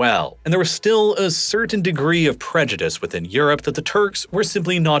join as well, and there was still a certain degree of prejudice within Europe that the Turks were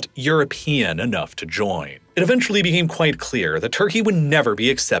simply not European enough to join. It eventually became quite clear that Turkey would never be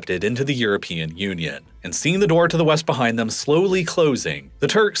accepted into the European Union, and seeing the door to the west behind them slowly closing, the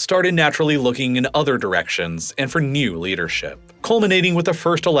Turks started naturally looking in other directions and for new leadership, culminating with the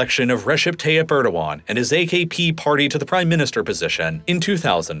first election of Recep Tayyip Erdogan and his AKP party to the prime minister position in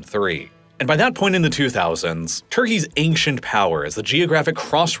 2003. And by that point in the 2000s, Turkey's ancient power as the geographic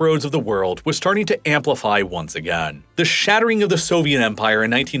crossroads of the world was starting to amplify once again. The shattering of the Soviet Empire in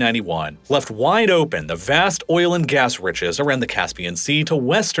 1991 left wide open the vast oil and gas riches around the Caspian Sea to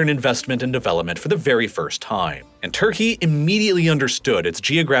Western investment and development for the very first time. And Turkey immediately understood its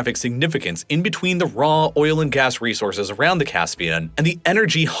geographic significance in between the raw oil and gas resources around the Caspian and the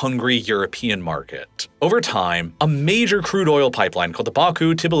energy-hungry European market. Over time, a major crude oil pipeline called the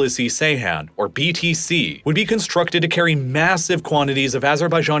Baku-Tbilisi-Ceyhan, or BTC, would be constructed to carry massive quantities of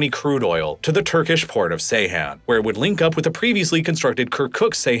Azerbaijani crude oil to the Turkish port of Ceyhan, where it would link up with the previously constructed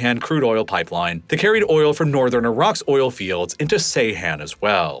Kirkuk-Ceyhan crude oil pipeline that carried oil from northern Iraq's oil fields into Ceyhan as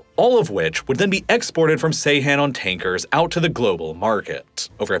well, all of which would then be exported from Ceyhan on tankers out to the global market.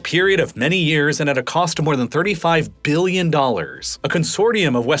 Over a period of many years and at a cost of more than $35 billion, a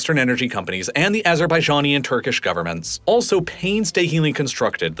consortium of Western energy companies and the Azerbaijani and Turkish governments also painstakingly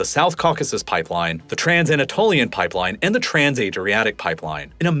constructed the South Caucasus Pipeline, the Trans-Anatolian Pipeline, and the Trans-Adriatic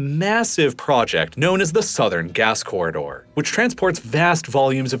Pipeline in a massive project known as the Southern Gas Corridor, which transports vast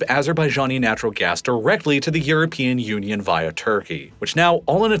volumes of Azerbaijani natural gas directly to the European Union via Turkey, which now,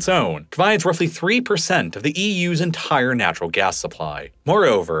 all on its own, provides roughly 3% of the EU's entire natural gas supply.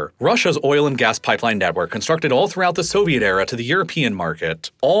 Moreover, Russia's oil and gas pipeline network, constructed all throughout the Soviet era to the European market,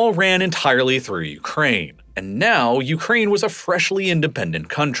 all ran entirely through Ukraine. And now, Ukraine was a freshly independent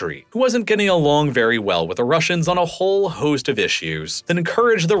country, who wasn't getting along very well with the Russians on a whole host of issues that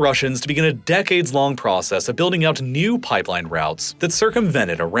encouraged the Russians to begin a decades-long process of building out new pipeline routes that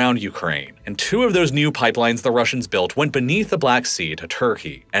circumvented around Ukraine. And two of those new pipelines the Russians built went beneath the Black Sea to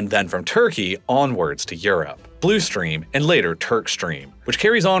Turkey, and then from Turkey onwards to Europe. Blue Stream, and later Turk Stream, which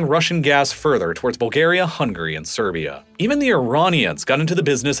carries on Russian gas further towards Bulgaria, Hungary, and Serbia. Even the Iranians got into the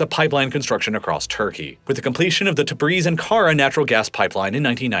business of pipeline construction across Turkey, with the completion of the Tabriz-Ankara natural gas pipeline in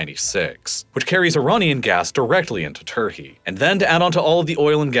 1996, which carries Iranian gas directly into Turkey. And then to add on to all of the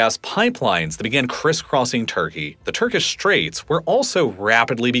oil and gas pipelines that began crisscrossing Turkey, the Turkish Straits were also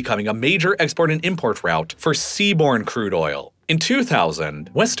rapidly becoming a major export and import route for seaborne crude oil. In 2000,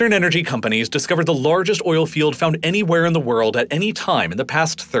 Western energy companies discovered the largest oil field found anywhere in the world at any time in the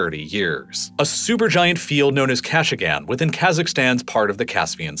past 30 years, a supergiant field known as Kashagan within Kazakhstan's part of the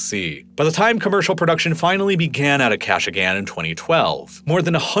Caspian Sea. By the time commercial production finally began out of Kashagan in 2012, more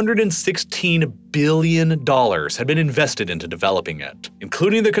than $116 billion had been invested into developing it,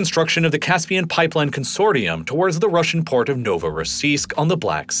 including the construction of the Caspian Pipeline Consortium towards the Russian port of Novorossiysk on the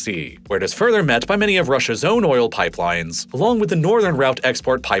Black Sea, where it is further met by many of Russia's own oil pipelines, along with the Northern Route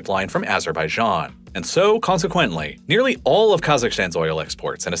export pipeline from Azerbaijan. And so, consequently, nearly all of Kazakhstan's oil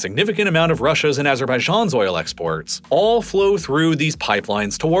exports and a significant amount of Russia's and Azerbaijan's oil exports all flow through these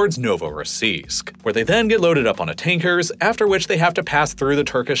pipelines towards Novorossiysk, where they then get loaded up onto tankers, after which they have to pass through the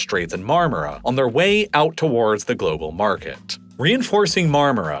Turkish Straits and Marmara on their way out towards the global market, reinforcing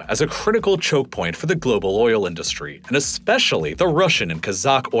Marmara as a critical choke point for the global oil industry, and especially the Russian and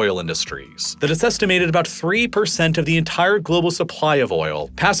Kazakh oil industries, that it's estimated about 3% of the entire global supply of oil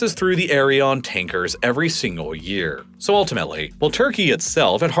passes through the area on tankers every single year. So ultimately, while Turkey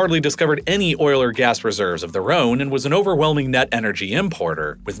itself had hardly discovered any oil or gas reserves of their own and was an overwhelming net energy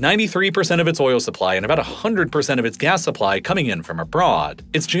importer, with 93% of its oil supply and about 100% of its gas supply coming in from abroad,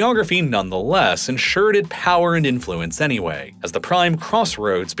 its geography nonetheless ensured it power and influence anyway, as the prime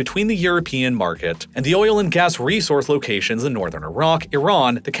crossroads between the European market and the oil and gas resource locations in northern Iraq,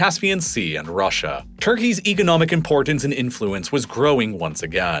 Iran, the Caspian Sea, and Russia. Turkey's economic importance and influence was growing once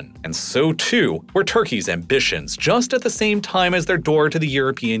again, and so too were Turkey's ambitions, just at the same time as their door to the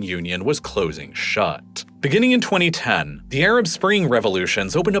European Union was closing shut. Beginning in 2010, the Arab Spring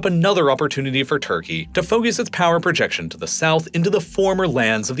revolutions opened up another opportunity for Turkey to focus its power projection to the south into the former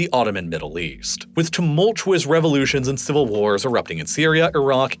lands of the Ottoman Middle East, with tumultuous revolutions and civil wars erupting in Syria,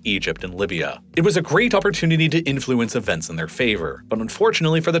 Iraq, Egypt, and Libya. It was a great opportunity to influence events in their favor, but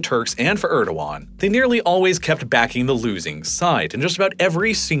unfortunately for the Turks and for Erdogan, they nearly always kept backing the losing side in just about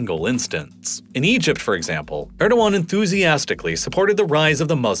every single instance. In Egypt, for example, Erdogan enthusiastically supported the rise of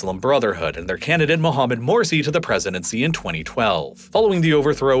the Muslim Brotherhood and their candidate Mohammed Morsi to the presidency in 2012, following the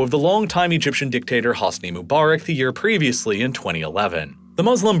overthrow of the longtime Egyptian dictator Hosni Mubarak the year previously in 2011. The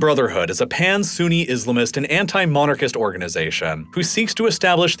Muslim Brotherhood is a pan-Sunni Islamist and anti-monarchist organization who seeks to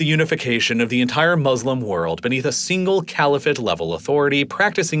establish the unification of the entire Muslim world beneath a single caliphate-level authority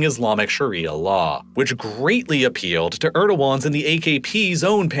practicing Islamic Sharia law, which greatly appealed to Erdogan's and the AKP's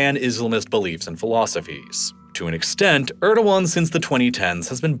own pan-Islamist beliefs and philosophies. To an extent, Erdogan since the 2010s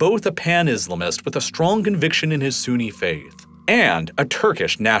has been both a pan-Islamist with a strong conviction in his Sunni faith, and a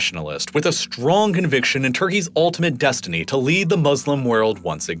Turkish nationalist with a strong conviction in Turkey's ultimate destiny to lead the Muslim world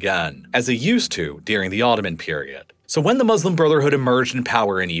once again, as he used to during the Ottoman period. So when the Muslim Brotherhood emerged in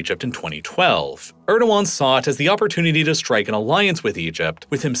power in Egypt in 2012, Erdogan saw it as the opportunity to strike an alliance with Egypt,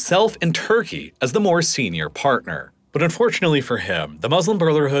 with himself and Turkey as the more senior partner. But unfortunately for him, the Muslim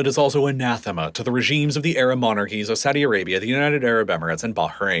Brotherhood is also anathema to the regimes of the Arab monarchies of Saudi Arabia, the United Arab Emirates, and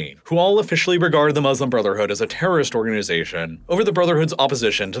Bahrain, who all officially regard the Muslim Brotherhood as a terrorist organization over the Brotherhood's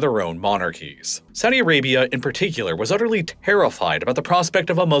opposition to their own monarchies. Saudi Arabia, in particular, was utterly terrified about the prospect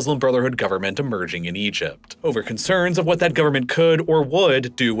of a Muslim Brotherhood government emerging in Egypt, over concerns of what that government could or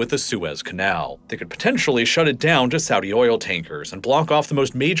would do with the Suez Canal. They could potentially shut it down to Saudi oil tankers and block off the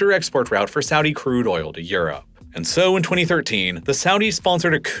most major export route for Saudi crude oil to Europe. And so in 2013, the Saudis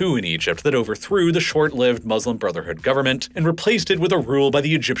sponsored a coup in Egypt that overthrew the short-lived Muslim Brotherhood government and replaced it with a rule by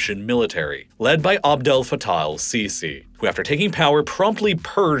the Egyptian military, led by Abdel Fattah el-Sisi, who after taking power promptly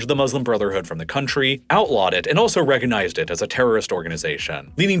purged the Muslim Brotherhood from the country, outlawed it, and also recognized it as a terrorist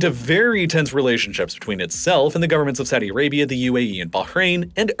organization, leading to very tense relationships between itself and the governments of Saudi Arabia, the UAE, and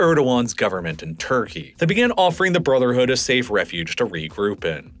Bahrain, and Erdogan's government in Turkey, that began offering the Brotherhood a safe refuge to regroup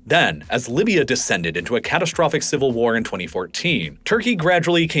in. Then, as Libya descended into a catastrophic civil war in 2014, Turkey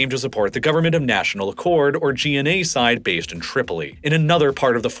gradually came to support the Government of National Accord, or GNA side based in Tripoli, in another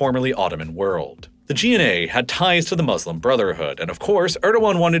part of the formerly Ottoman world. The GNA had ties to the Muslim Brotherhood, and of course,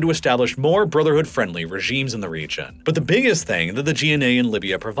 Erdogan wanted to establish more Brotherhood-friendly regimes in the region. But the biggest thing that the GNA in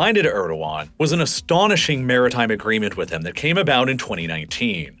Libya provided Erdogan was an astonishing maritime agreement with him that came about in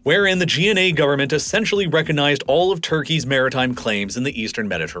 2019, wherein the GNA government essentially recognized all of Turkey's maritime claims in the Eastern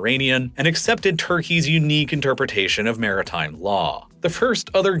Mediterranean and accepted Turkey's unique interpretation of maritime law, the first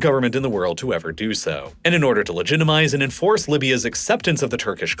other government in the world to ever do so. And in order to legitimize and enforce Libya's acceptance of the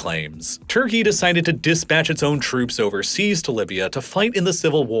Turkish claims, Turkey decided to dispatch its own troops overseas to Libya to fight in the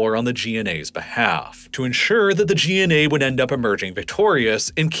civil war on the GNA's behalf, to ensure that the GNA would end up emerging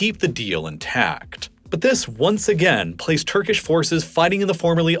victorious and keep the deal intact. But this once again placed Turkish forces fighting in the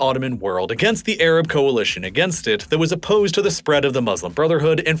formerly Ottoman world against the Arab coalition against it that was opposed to the spread of the Muslim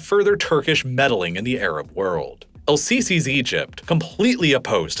Brotherhood and further Turkish meddling in the Arab world. El-Sisi's Egypt, completely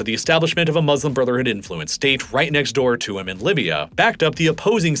opposed to the establishment of a Muslim Brotherhood-influenced state right next door to him in Libya, backed up the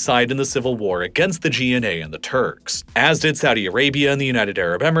opposing side in the civil war against the GNA and the Turks, as did Saudi Arabia and the United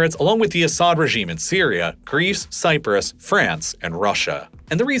Arab Emirates, along with the Assad regime in Syria, Greece, Cyprus, France, and Russia.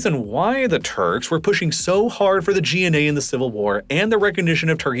 And the reason why the Turks were pushing so hard for the GNA in the civil war and the recognition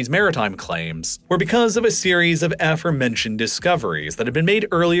of Turkey's maritime claims were because of a series of aforementioned discoveries that had been made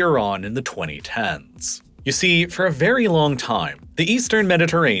earlier on in the 2010s. You see, for a very long time, the Eastern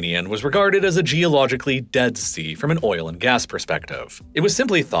Mediterranean was regarded as a geologically dead sea from an oil and gas perspective. It was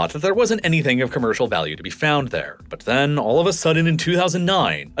simply thought that there wasn't anything of commercial value to be found there. But then, all of a sudden in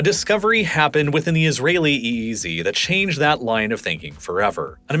 2009, a discovery happened within the Israeli EEZ that changed that line of thinking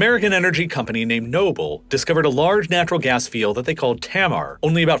forever. An American energy company named Noble discovered a large natural gas field that they called Tamar,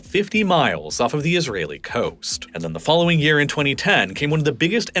 only about 50 miles off of the Israeli coast. And then the following year in 2010 came one of the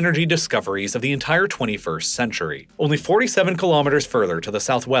biggest energy discoveries of the entire 21st century, only 47 kilometers further to the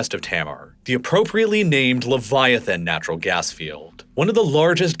southwest of Tamar, the appropriately named Leviathan natural gas field, one of the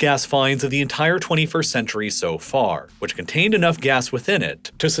largest gas finds of the entire 21st century so far, which contained enough gas within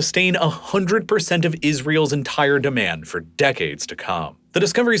it to sustain 100% of Israel's entire demand for decades to come. The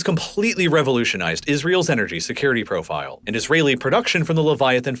discoveries completely revolutionized Israel's energy security profile, and Israeli production from the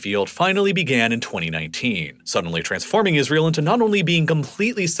Leviathan field finally began in 2019, suddenly transforming Israel into not only being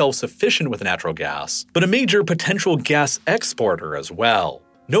completely self-sufficient with natural gas, but a major potential gas exporter as well.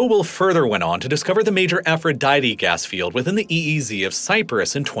 Noble further went on to discover the major Aphrodite gas field within the EEZ of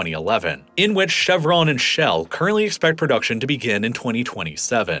Cyprus in 2011, in which Chevron and Shell currently expect production to begin in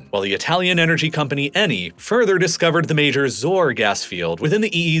 2027, while the Italian energy company Eni further discovered the major Zohr gas field within the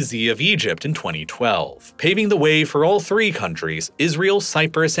EEZ of Egypt in 2012, paving the way for all three countries, Israel,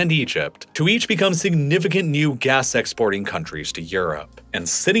 Cyprus, and Egypt, to each become significant new gas exporting countries to Europe. And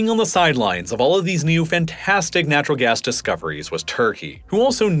sitting on the sidelines of all of these new fantastic natural gas discoveries was Turkey, who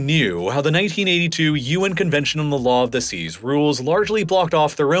also knew how the 1982 UN Convention on the Law of the Seas rules largely blocked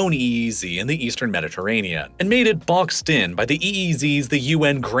off their own EEZ in the Eastern Mediterranean, and made it boxed in by the EEZs the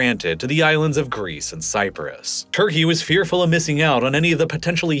UN granted to the islands of Greece and Cyprus. Turkey was fearful of missing out on any of the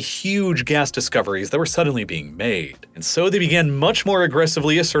potentially huge gas discoveries that were suddenly being made, and so they began much more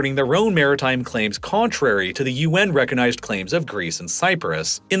aggressively asserting their own maritime claims contrary to the UN-recognized claims of Greece and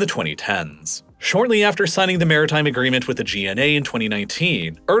Cyprus in the 2010s. Shortly after signing the maritime agreement with the GNA in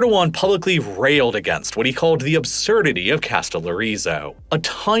 2019, Erdogan publicly railed against what he called the absurdity of Castellarizo, a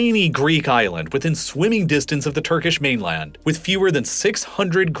tiny Greek island within swimming distance of the Turkish mainland, with fewer than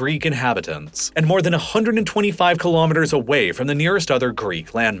 600 Greek inhabitants, and more than 125 kilometers away from the nearest other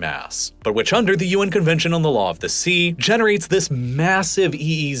Greek landmass, but which under the UN Convention on the Law of the Sea generates this massive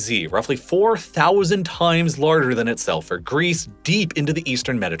EEZ, roughly 4,000 times larger than itself for Greece, deep into the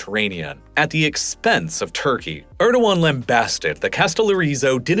Eastern Mediterranean, at the expense of Turkey. Erdogan lambasted that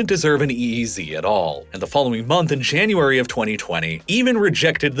Castellarizo didn't deserve an EEZ at all, and the following month in January of 2020 even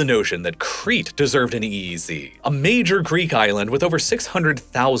rejected the notion that Crete deserved an EEZ, a major Greek island with over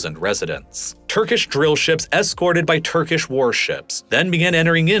 600,000 residents. Turkish drill ships escorted by Turkish warships then began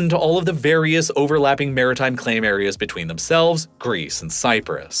entering into all of the various overlapping maritime claim areas between themselves, Greece, and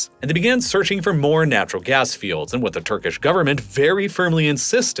Cyprus, and they began searching for more natural gas fields in what the Turkish government very firmly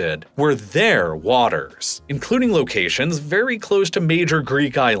insisted were their waters, including locations very close to major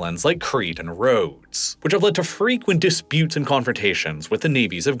Greek islands like Crete and Rhodes, which have led to frequent disputes and confrontations with the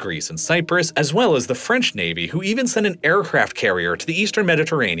navies of Greece and Cyprus, as well as the French Navy, who even sent an aircraft carrier to the Eastern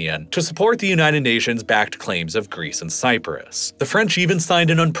Mediterranean to support the United Nations-backed claims of Greece and Cyprus. The French even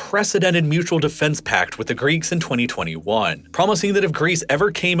signed an unprecedented mutual defense pact with the Greeks in 2021, promising that if Greece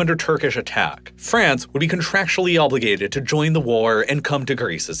ever came under Turkish attack, France would be contractually obligated to join the war and come to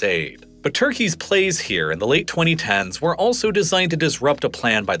Greece's aid. But Turkey's plays here in the late 2010s were also designed to disrupt a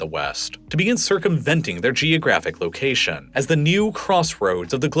plan by the West to begin circumventing their geographic location as the new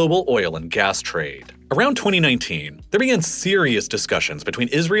crossroads of the global oil and gas trade. Around 2019, there began serious discussions between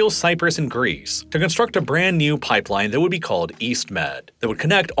Israel, Cyprus, and Greece to construct a brand new pipeline that would be called EastMed, that would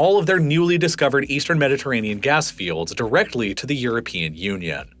connect all of their newly discovered Eastern Mediterranean gas fields directly to the European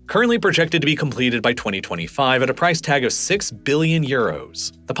Union. Currently projected to be completed by 2025 at a price tag of €6 billion,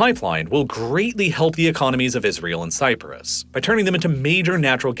 the pipeline will greatly help the economies of Israel and Cyprus by turning them into major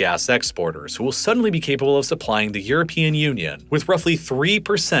natural gas exporters who will suddenly be capable of supplying the European Union with roughly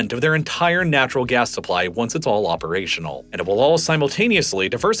 3% of their entire natural gas supply once it's all operational, and it will all simultaneously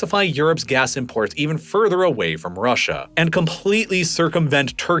diversify Europe's gas imports even further away from Russia, and completely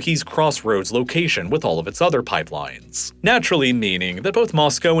circumvent Turkey's crossroads location with all of its other pipelines. Naturally meaning that both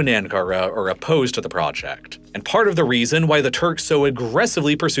Moscow and Ankara are opposed to the project, and part of the reason why the Turks so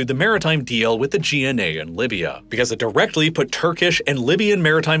aggressively pursued the maritime deal with the GNA in Libya, because it directly put Turkish and Libyan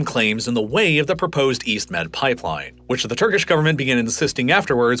maritime claims in the way of the proposed EastMed pipeline, which the Turkish government began insisting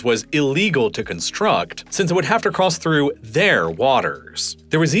afterwards was illegal to construct, since it would have to cross through their waters.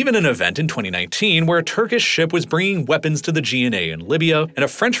 There was even an event in 2019 where a Turkish ship was bringing weapons to the GNA in Libya, and a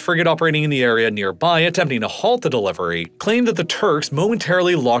French frigate operating in the area nearby attempting to halt the delivery claimed that the Turks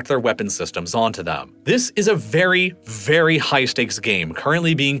momentarily locked their weapon systems onto them. This is a very, very high-stakes game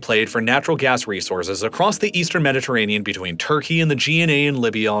currently being played for natural gas resources across the Eastern Mediterranean between Turkey and the GNA and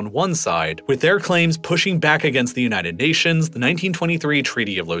Libya on one side, with their claims pushing back against the United Nations, the 1923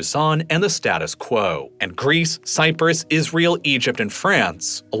 Treaty of Lausanne, and the status quo, and Greece, Cyprus, Israel, Egypt, and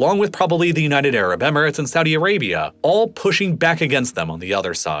France, along with probably the United Arab Emirates and Saudi Arabia, all pushing back against them on the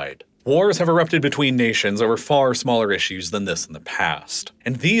other side. Wars have erupted between nations over far smaller issues than this in the past,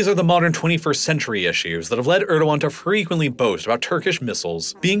 and these are the modern 21st century issues that have led Erdogan to frequently boast about Turkish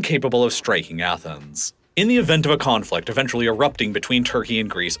missiles being capable of striking Athens. In the event of a conflict eventually erupting between Turkey and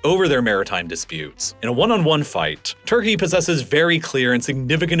Greece over their maritime disputes, in a one-on-one fight, Turkey possesses very clear and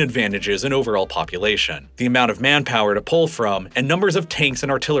significant advantages in overall population, the amount of manpower to pull from, and numbers of tanks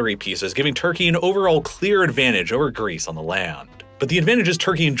and artillery pieces giving Turkey an overall clear advantage over Greece on the land. But the advantages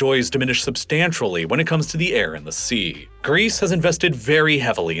Turkey enjoys diminish substantially when it comes to the air and the sea. Greece has invested very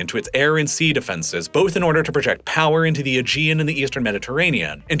heavily into its air and sea defenses, both in order to project power into the Aegean and the Eastern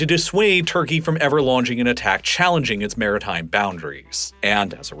Mediterranean, and to dissuade Turkey from ever launching an attack challenging its maritime boundaries.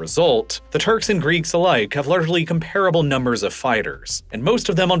 And as a result, the Turks and Greeks alike have largely comparable numbers of fighters, and most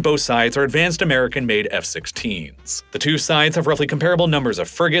of them on both sides are advanced American-made F-16s. The two sides have roughly comparable numbers of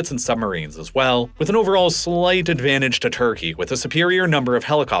frigates and submarines as well, with an overall slight advantage to Turkey with a superior number of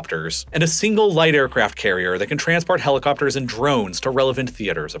helicopters and a single light aircraft carrier that can transport helicopters and drones to relevant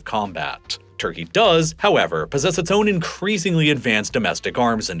theaters of combat. Turkey does, however, possess its own increasingly advanced domestic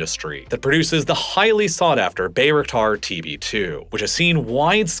arms industry that produces the highly sought-after Bayraktar TB2, which has seen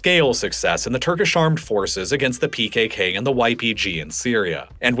wide-scale success in the Turkish armed forces against the PKK and the YPG in Syria,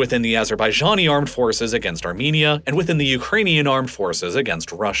 and within the Azerbaijani armed forces against Armenia, and within the Ukrainian armed forces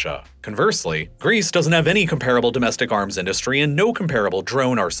against Russia. Conversely, Greece doesn't have any comparable domestic arms industry and no comparable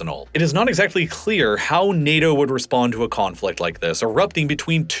drone arsenal. It is not exactly clear how NATO would respond to a conflict like this erupting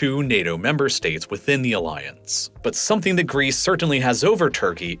between two NATO member states within the alliance. But something that Greece certainly has over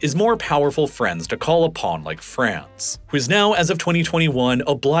Turkey is more powerful friends to call upon like France, who is now, as of 2021,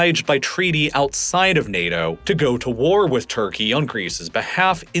 obliged by treaty outside of NATO to go to war with Turkey on Greece's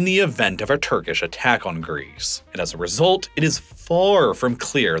behalf in the event of a Turkish attack on Greece. And as a result, it is far from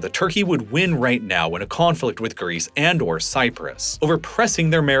clear that Turkey would win right now in a conflict with Greece and/or Cyprus, over pressing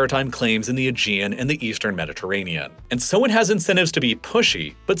their maritime claims in the Aegean and the Eastern Mediterranean. And so it has incentives to be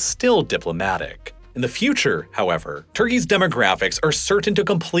pushy, but still diplomatic. In the future, however, Turkey's demographics are certain to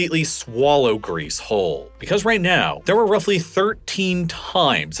completely swallow Greece whole, because right now, there are roughly 13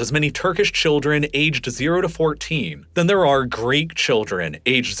 times as many Turkish children aged 0 to 14 than there are Greek children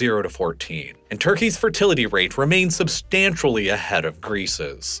aged 0 to 14, and Turkey's fertility rate remains substantially ahead of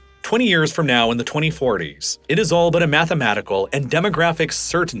Greece's. 20 years from now in the 2040s, it is all but a mathematical and demographic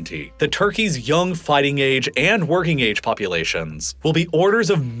certainty that Turkey's young fighting age and working age populations will be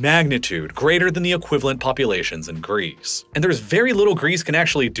orders of magnitude greater than the equivalent populations in Greece. And there's very little Greece can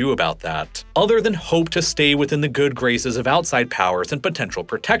actually do about that, other than hope to stay within the good graces of outside powers and potential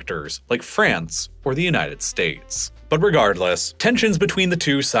protectors like France or the United States. But regardless, tensions between the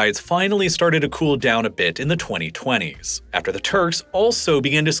two sides finally started to cool down a bit in the 2020s, after the Turks also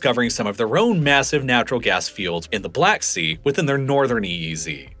began discovering some of their own massive natural gas fields in the Black Sea within their northern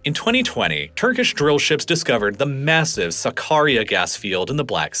EEZ. In 2020, Turkish drill ships discovered the massive Sakarya gas field in the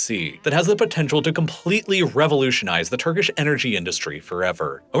Black Sea that has the potential to completely revolutionize the Turkish energy industry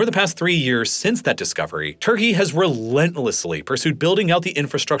forever. Over the past 3 years since that discovery, Turkey has relentlessly pursued building out the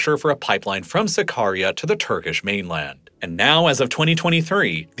infrastructure for a pipeline from Sakarya to the Turkish mainland. And now, as of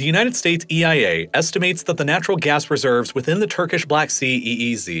 2023, the United States EIA estimates that the natural gas reserves within the Turkish Black Sea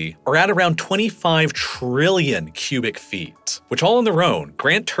EEZ are at around 25 trillion cubic feet, which all on their own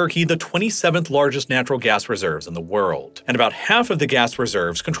grant Turkey the 27th largest natural gas reserves in the world, and about half of the gas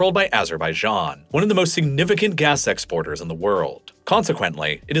reserves controlled by Azerbaijan, one of the most significant gas exporters in the world.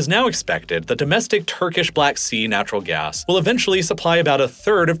 Consequently, it is now expected that domestic Turkish Black Sea natural gas will eventually supply about a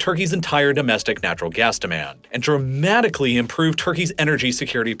third of Turkey's entire domestic natural gas demand, and dramatically improve Turkey's energy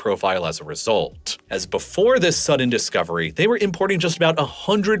security profile as a result. As before this sudden discovery, they were importing just about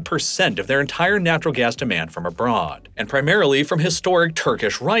 100% of their entire natural gas demand from abroad, and primarily from historic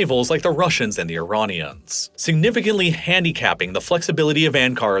Turkish rivals like the Russians and the Iranians, significantly handicapping the flexibility of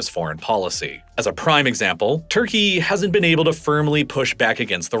Ankara's foreign policy. As a prime example, Turkey hasn't been able to firmly push back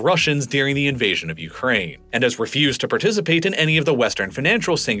against the Russians during the invasion of Ukraine, and has refused to participate in any of the Western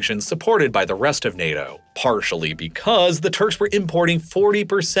financial sanctions supported by the rest of NATO, partially because the Turks were importing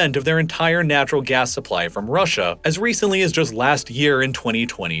 40% of their entire natural gas supply from Russia as recently as just last year in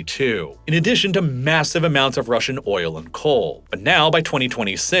 2022, in addition to massive amounts of Russian oil and coal. But now, by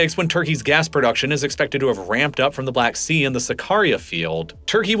 2026, when Turkey's gas production is expected to have ramped up from the Black Sea and the Sakarya field,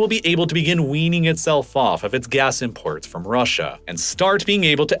 Turkey will be able to begin weaning itself off of its gas imports from Russia, and start being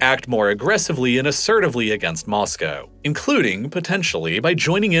able to act more aggressively and assertively against Moscow, including, potentially, by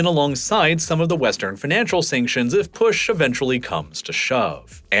joining in alongside some of the Western financial sanctions if push eventually comes to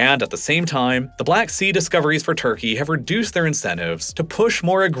shove. And at the same time, the Black Sea discoveries for Turkey have reduced their incentives to push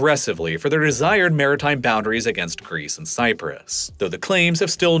more aggressively for their desired maritime boundaries against Greece and Cyprus, though the claims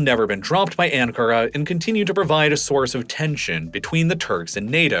have still never been dropped by Ankara and continue to provide a source of tension between the Turks and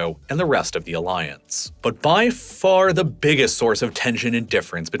NATO and the rest of the alliance. But by far the biggest source of tension and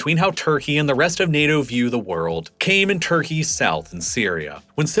difference between how Turkey and the rest of NATO view the world came in Turkey's south and Syria.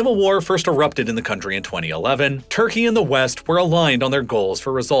 When civil war first erupted in the country in 2011, Turkey and the West were aligned on their goals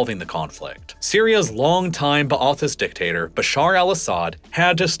for resolving the conflict. Syria's longtime Ba'athist dictator, Bashar al-Assad,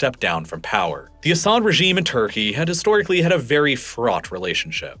 had to step down from power, The Assad regime in Turkey had historically had a very fraught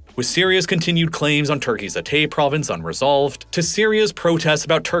relationship, with Syria's continued claims on Turkey's Hatay province unresolved, to Syria's protests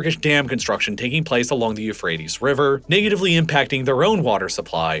about Turkish dam construction taking place along the Euphrates River, negatively impacting their own water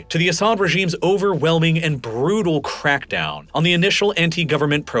supply, to the Assad regime's overwhelming and brutal crackdown on the initial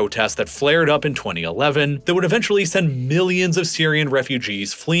anti-government protests that flared up in 2011 that would eventually send millions of Syrian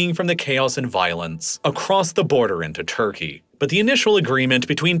refugees fleeing from the chaos and violence across the border into Turkey. But the initial agreement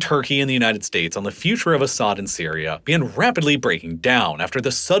between Turkey and the United States on the future of Assad in Syria began rapidly breaking down after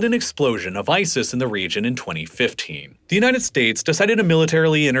the sudden explosion of ISIS in the region in 2015. The United States decided to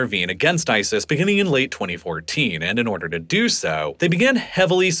militarily intervene against ISIS beginning in late 2014, and in order to do so, they began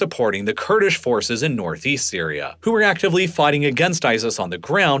heavily supporting the Kurdish forces in northeast Syria, who were actively fighting against ISIS on the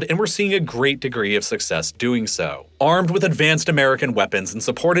ground and were seeing a great degree of success doing so. Armed with advanced American weapons and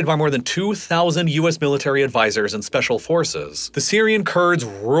supported by more than 2,000 US military advisors and special forces, the Syrian Kurds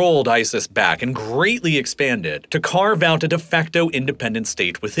rolled ISIS back and greatly expanded to carve out a de facto independent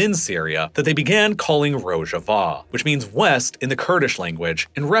state within Syria that they began calling Rojava, which means west in the Kurdish language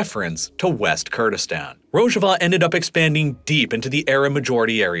in reference to West Kurdistan. Rojava ended up expanding deep into the Arab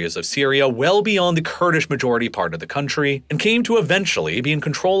majority areas of Syria, well beyond the Kurdish majority part of the country, and came to eventually be in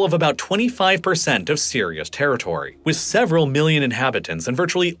control of about 25% of Syria's territory, with several million inhabitants and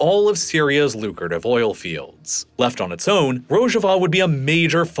virtually all of Syria's lucrative oil fields. Left on its own, Rojava would be a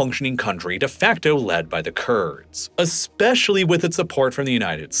major functioning country de facto led by the Kurds, especially with its support from the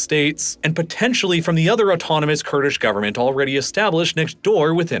United States, and potentially from the other autonomous Kurdish government already established next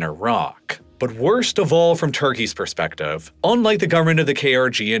door within Iraq. But worst of all from Turkey's perspective, unlike the government of the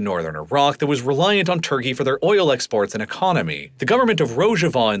KRG in northern Iraq that was reliant on Turkey for their oil exports and economy, the government of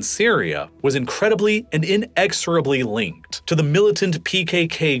Rojava in Syria was incredibly and inexorably linked to the militant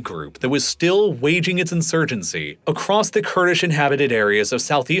PKK group that was still waging its insurgency across the Kurdish inhabited areas of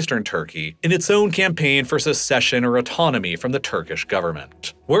southeastern Turkey in its own campaign for secession or autonomy from the Turkish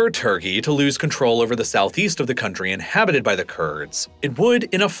government. Were Turkey to lose control over the southeast of the country inhabited by the Kurds, it would,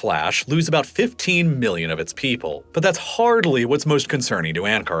 in a flash, lose about 15 million of its people. But that's hardly what's most concerning to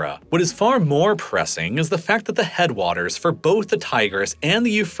Ankara. What is far more pressing is the fact that the headwaters for both the Tigris and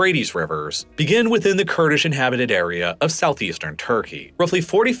the Euphrates rivers begin within the Kurdish inhabited area of southeastern Turkey. Roughly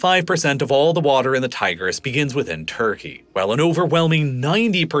 45% of all the water in the Tigris begins within Turkey, while an overwhelming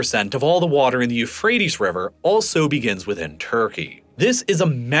 90% of all the water in the Euphrates River also begins within Turkey. This is a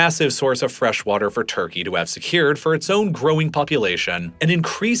massive source of fresh water for Turkey to have secured for its own growing population and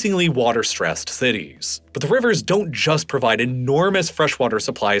increasingly water-stressed cities. But the rivers don't just provide enormous freshwater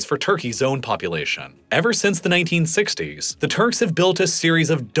supplies for Turkey's own population. Ever since the 1960s, the Turks have built a series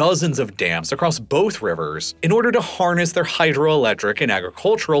of dozens of dams across both rivers in order to harness their hydroelectric and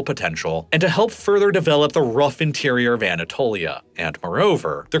agricultural potential and to help further develop the rough interior of Anatolia. And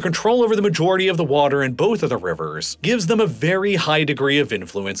moreover, their control over the majority of the water in both of the rivers gives them a very high degree of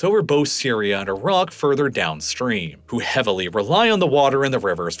influence over both Syria and Iraq further downstream, who heavily rely on the water in the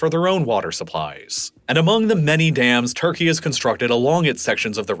rivers for their own water supplies. And among the many dams Turkey has constructed along its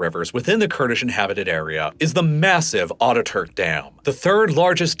sections of the rivers within the Kurdish inhabited area is the massive Ataturk Dam, the third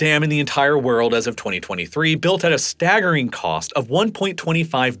largest dam in the entire world as of 2023, built at a staggering cost of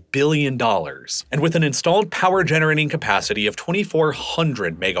 $1.25 billion, and with an installed power generating capacity of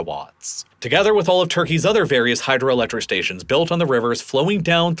 2,400 megawatts. Together with all of Turkey's other various hydroelectric stations built on the rivers flowing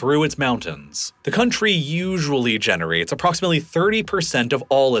down through its mountains, the country usually generates approximately 30% of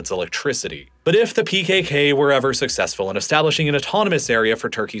all its electricity. But if the PKK were ever successful in establishing an autonomous area for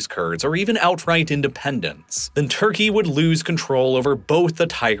Turkey's Kurds, or even outright independence, then Turkey would lose control over both the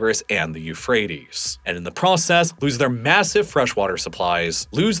Tigris and the Euphrates, and in the process lose their massive freshwater supplies,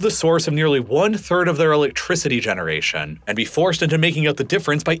 lose the source of nearly 1/3 of their electricity generation, and be forced into making up the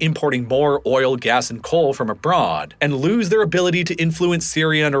difference by importing more oil, gas, and coal from abroad, and lose their ability to influence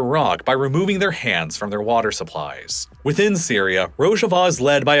Syria and Iraq by removing their hands from their water supplies. Within Syria, Rojava is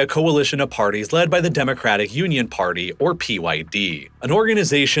led by a coalition of parties led by the Democratic Union Party, or PYD, an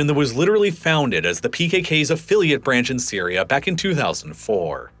organization that was literally founded as the PKK's affiliate branch in Syria back in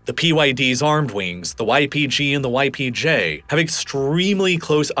 2004. The PYD's armed wings, the YPG and the YPJ, have extremely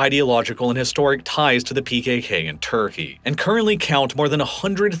close ideological and historic ties to the PKK in Turkey, and currently count more than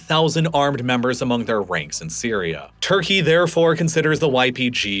 100,000 armed members among their ranks in Syria. Turkey therefore considers the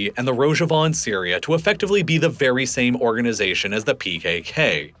YPG and the Rojava in Syria to effectively be the very same organization as the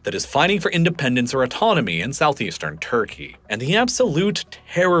PKK that is fighting for independence or autonomy in southeastern Turkey. And the absolute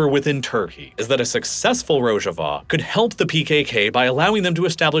terror within Turkey is that a successful Rojava could help the PKK by allowing them to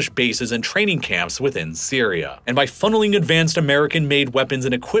establish bases and training camps within Syria, and by funneling advanced American-made weapons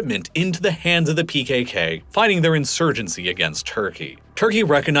and equipment into the hands of the PKK, fighting their insurgency against Turkey. Turkey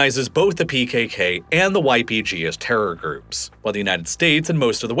recognizes both the PKK and the YPG as terror groups, while the United States and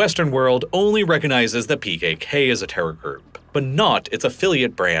most of the Western world only recognizes the PKK as a terror group, but not its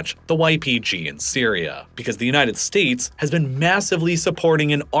affiliate branch, the YPG in Syria, because the United States has been massively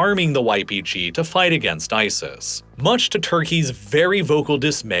supporting and arming the YPG to fight against ISIS, much to Turkey's very vocal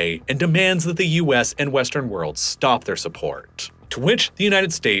dismay and demands that the US and Western world stop their support, to which the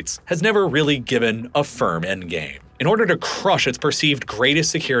United States has never really given a firm endgame. In order to crush its perceived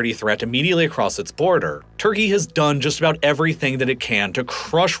greatest security threat immediately across its border, Turkey has done just about everything that it can to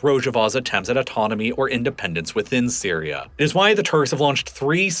crush Rojava's attempts at autonomy or independence within Syria. It is why the Turks have launched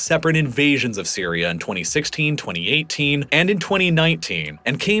 3 separate invasions of Syria in 2016, 2018, and in 2019,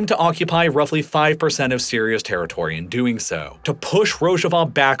 and came to occupy roughly 5% of Syria's territory in doing so, to push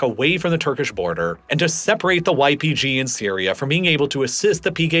Rojava back away from the Turkish border, and to separate the YPG in Syria from being able to assist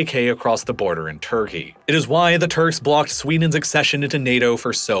the PKK across the border in Turkey. It is why the Turks blocked Sweden's accession into NATO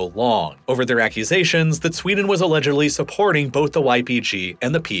for so long, over their accusations that Sweden was allegedly supporting both the YPG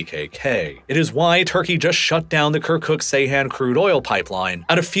and the PKK. It is why Turkey just shut down the Kirkuk-Ceyhan crude oil pipeline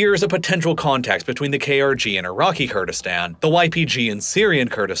out of fears of potential contacts between the KRG in Iraqi Kurdistan, the YPG in Syrian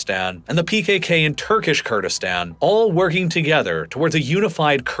Kurdistan, and the PKK in Turkish Kurdistan, all working together towards a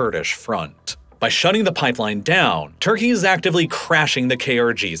unified Kurdish front. By shutting the pipeline down, Turkey is actively crashing the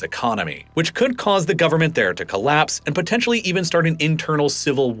KRG's economy, which could cause the government there to collapse and potentially even start an internal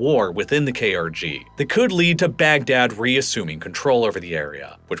civil war within the KRG that could lead to Baghdad reassuming control over the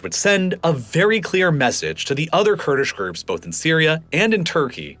area, which would send a very clear message to the other Kurdish groups both in Syria and in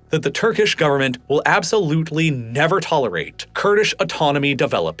Turkey that the Turkish government will absolutely never tolerate Kurdish autonomy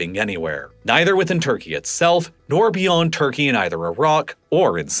developing anywhere, neither within Turkey itself nor beyond Turkey in either Iraq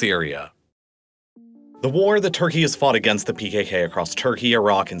or in Syria. The war that Turkey has fought against the PKK across Turkey,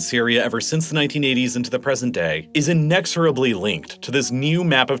 Iraq, and Syria ever since the 1980s into the present day is inexorably linked to this new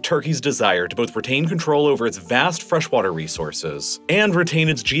map of Turkey's desire to both retain control over its vast freshwater resources and retain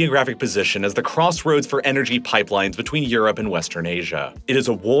its geographic position as the crossroads for energy pipelines between Europe and Western Asia. It is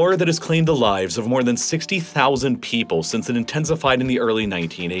a war that has claimed the lives of more than 60,000 people since it intensified in the early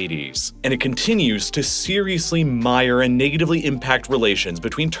 1980s, and it continues to seriously mire and negatively impact relations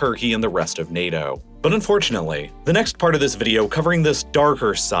between Turkey and the rest of NATO. But unfortunately, the next part of this video covering this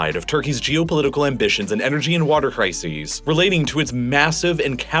darker side of Turkey's geopolitical ambitions and energy and water crises, relating to its massive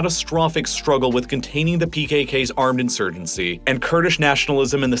and catastrophic struggle with containing the PKK's armed insurgency and Kurdish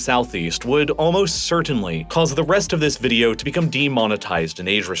nationalism in the southeast, would almost certainly cause the rest of this video to become demonetized and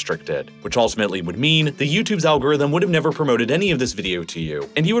age-restricted, which ultimately would mean that YouTube's algorithm would have never promoted any of this video to you,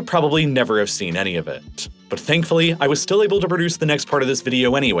 and you would probably never have seen any of it. But thankfully, I was still able to produce the next part of this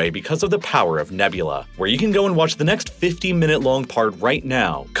video anyway because of the power of Nebula, where you can go and watch the next 50-minute long part right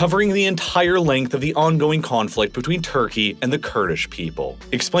now, covering the entire length of the ongoing conflict between Turkey and the Kurdish people,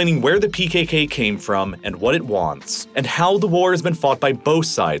 explaining where the PKK came from and what it wants, and how the war has been fought by both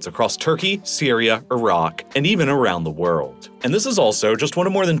sides across Turkey, Syria, Iraq, and even around the world. And this is also just one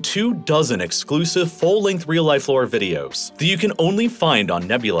of more than 24 exclusive full-length real-life lore videos that you can only find on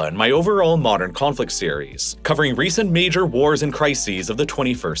Nebula in my overall modern conflict series, covering recent major wars and crises of the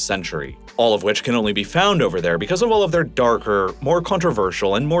 21st century, all of which can only be found over there because of all of their darker, more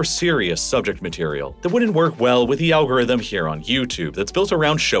controversial, and more serious subject material that wouldn't work well with the algorithm here on YouTube that's built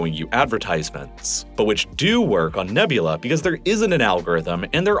around showing you advertisements, but which do work on Nebula because there isn't an algorithm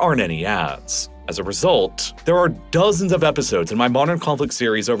and there aren't any ads. As a result, there are dozens of episodes in my Modern Conflict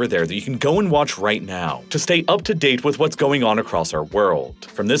series over there that you can go and watch right now to stay up to date with what's going on across our world.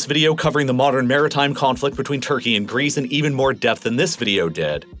 From this video covering the modern maritime conflict between Turkey and Greece in even more depth than this video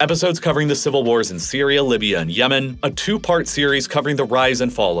did, episodes covering the civil wars in Syria, Libya, and Yemen, a 2-part series covering the rise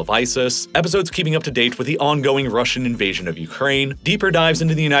and fall of ISIS, episodes keeping up to date with the ongoing Russian invasion of Ukraine, deeper dives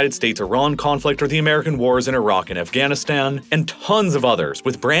into the United States-Iran conflict or the American wars in Iraq and Afghanistan, and tons of others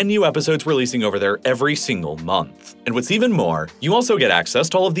with brand new episodes releasing over there every single month. And what's even more, you also get access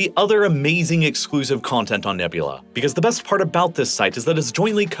to all of the other amazing exclusive content on Nebula, because the best part about this site is that it's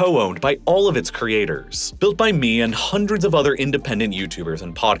jointly co-owned by all of its creators, built by me and hundreds of other independent YouTubers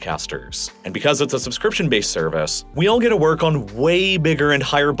and podcasters. And because it's a subscription-based service, we all get to work on way bigger and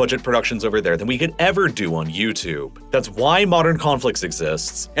higher budget productions over there than we could ever do on YouTube. That's why Modern Conflicts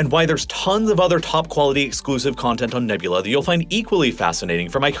exists, and why there's tons of other top-quality exclusive content on Nebula that you'll find equally fascinating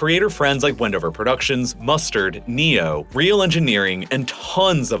from my creator friends like Wendover Productions, Mustard, Neo, Real Engineering, and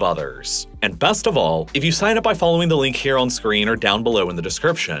tons of others. And best of all, if you sign up by following the link here on screen or down below in the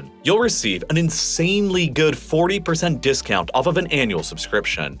description, you'll receive an insanely good 40% discount off of an annual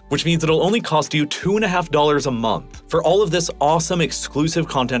subscription, which means it'll only cost you $2.50 a month for all of this awesome exclusive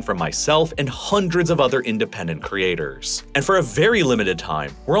content from myself and hundreds of other independent creators. And for a very limited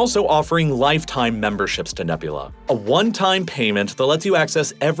time, we're also offering lifetime memberships to Nebula, a one-time payment that lets you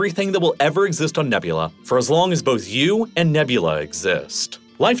access everything that will ever exist on Nebula for as long as both you and Nebula exist.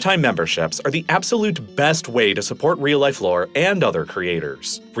 Lifetime memberships are the absolute best way to support real-life lore and other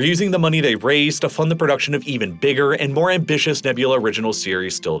creators. We're using the money they raise to fund the production of even bigger and more ambitious Nebula original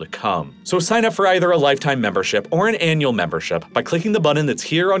series still to come. So sign up for either a lifetime membership or an annual membership by clicking the button that's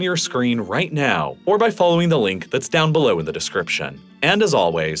here on your screen right now, or by following the link that's down below in the description. And as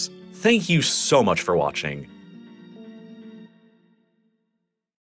always, thank you so much for watching.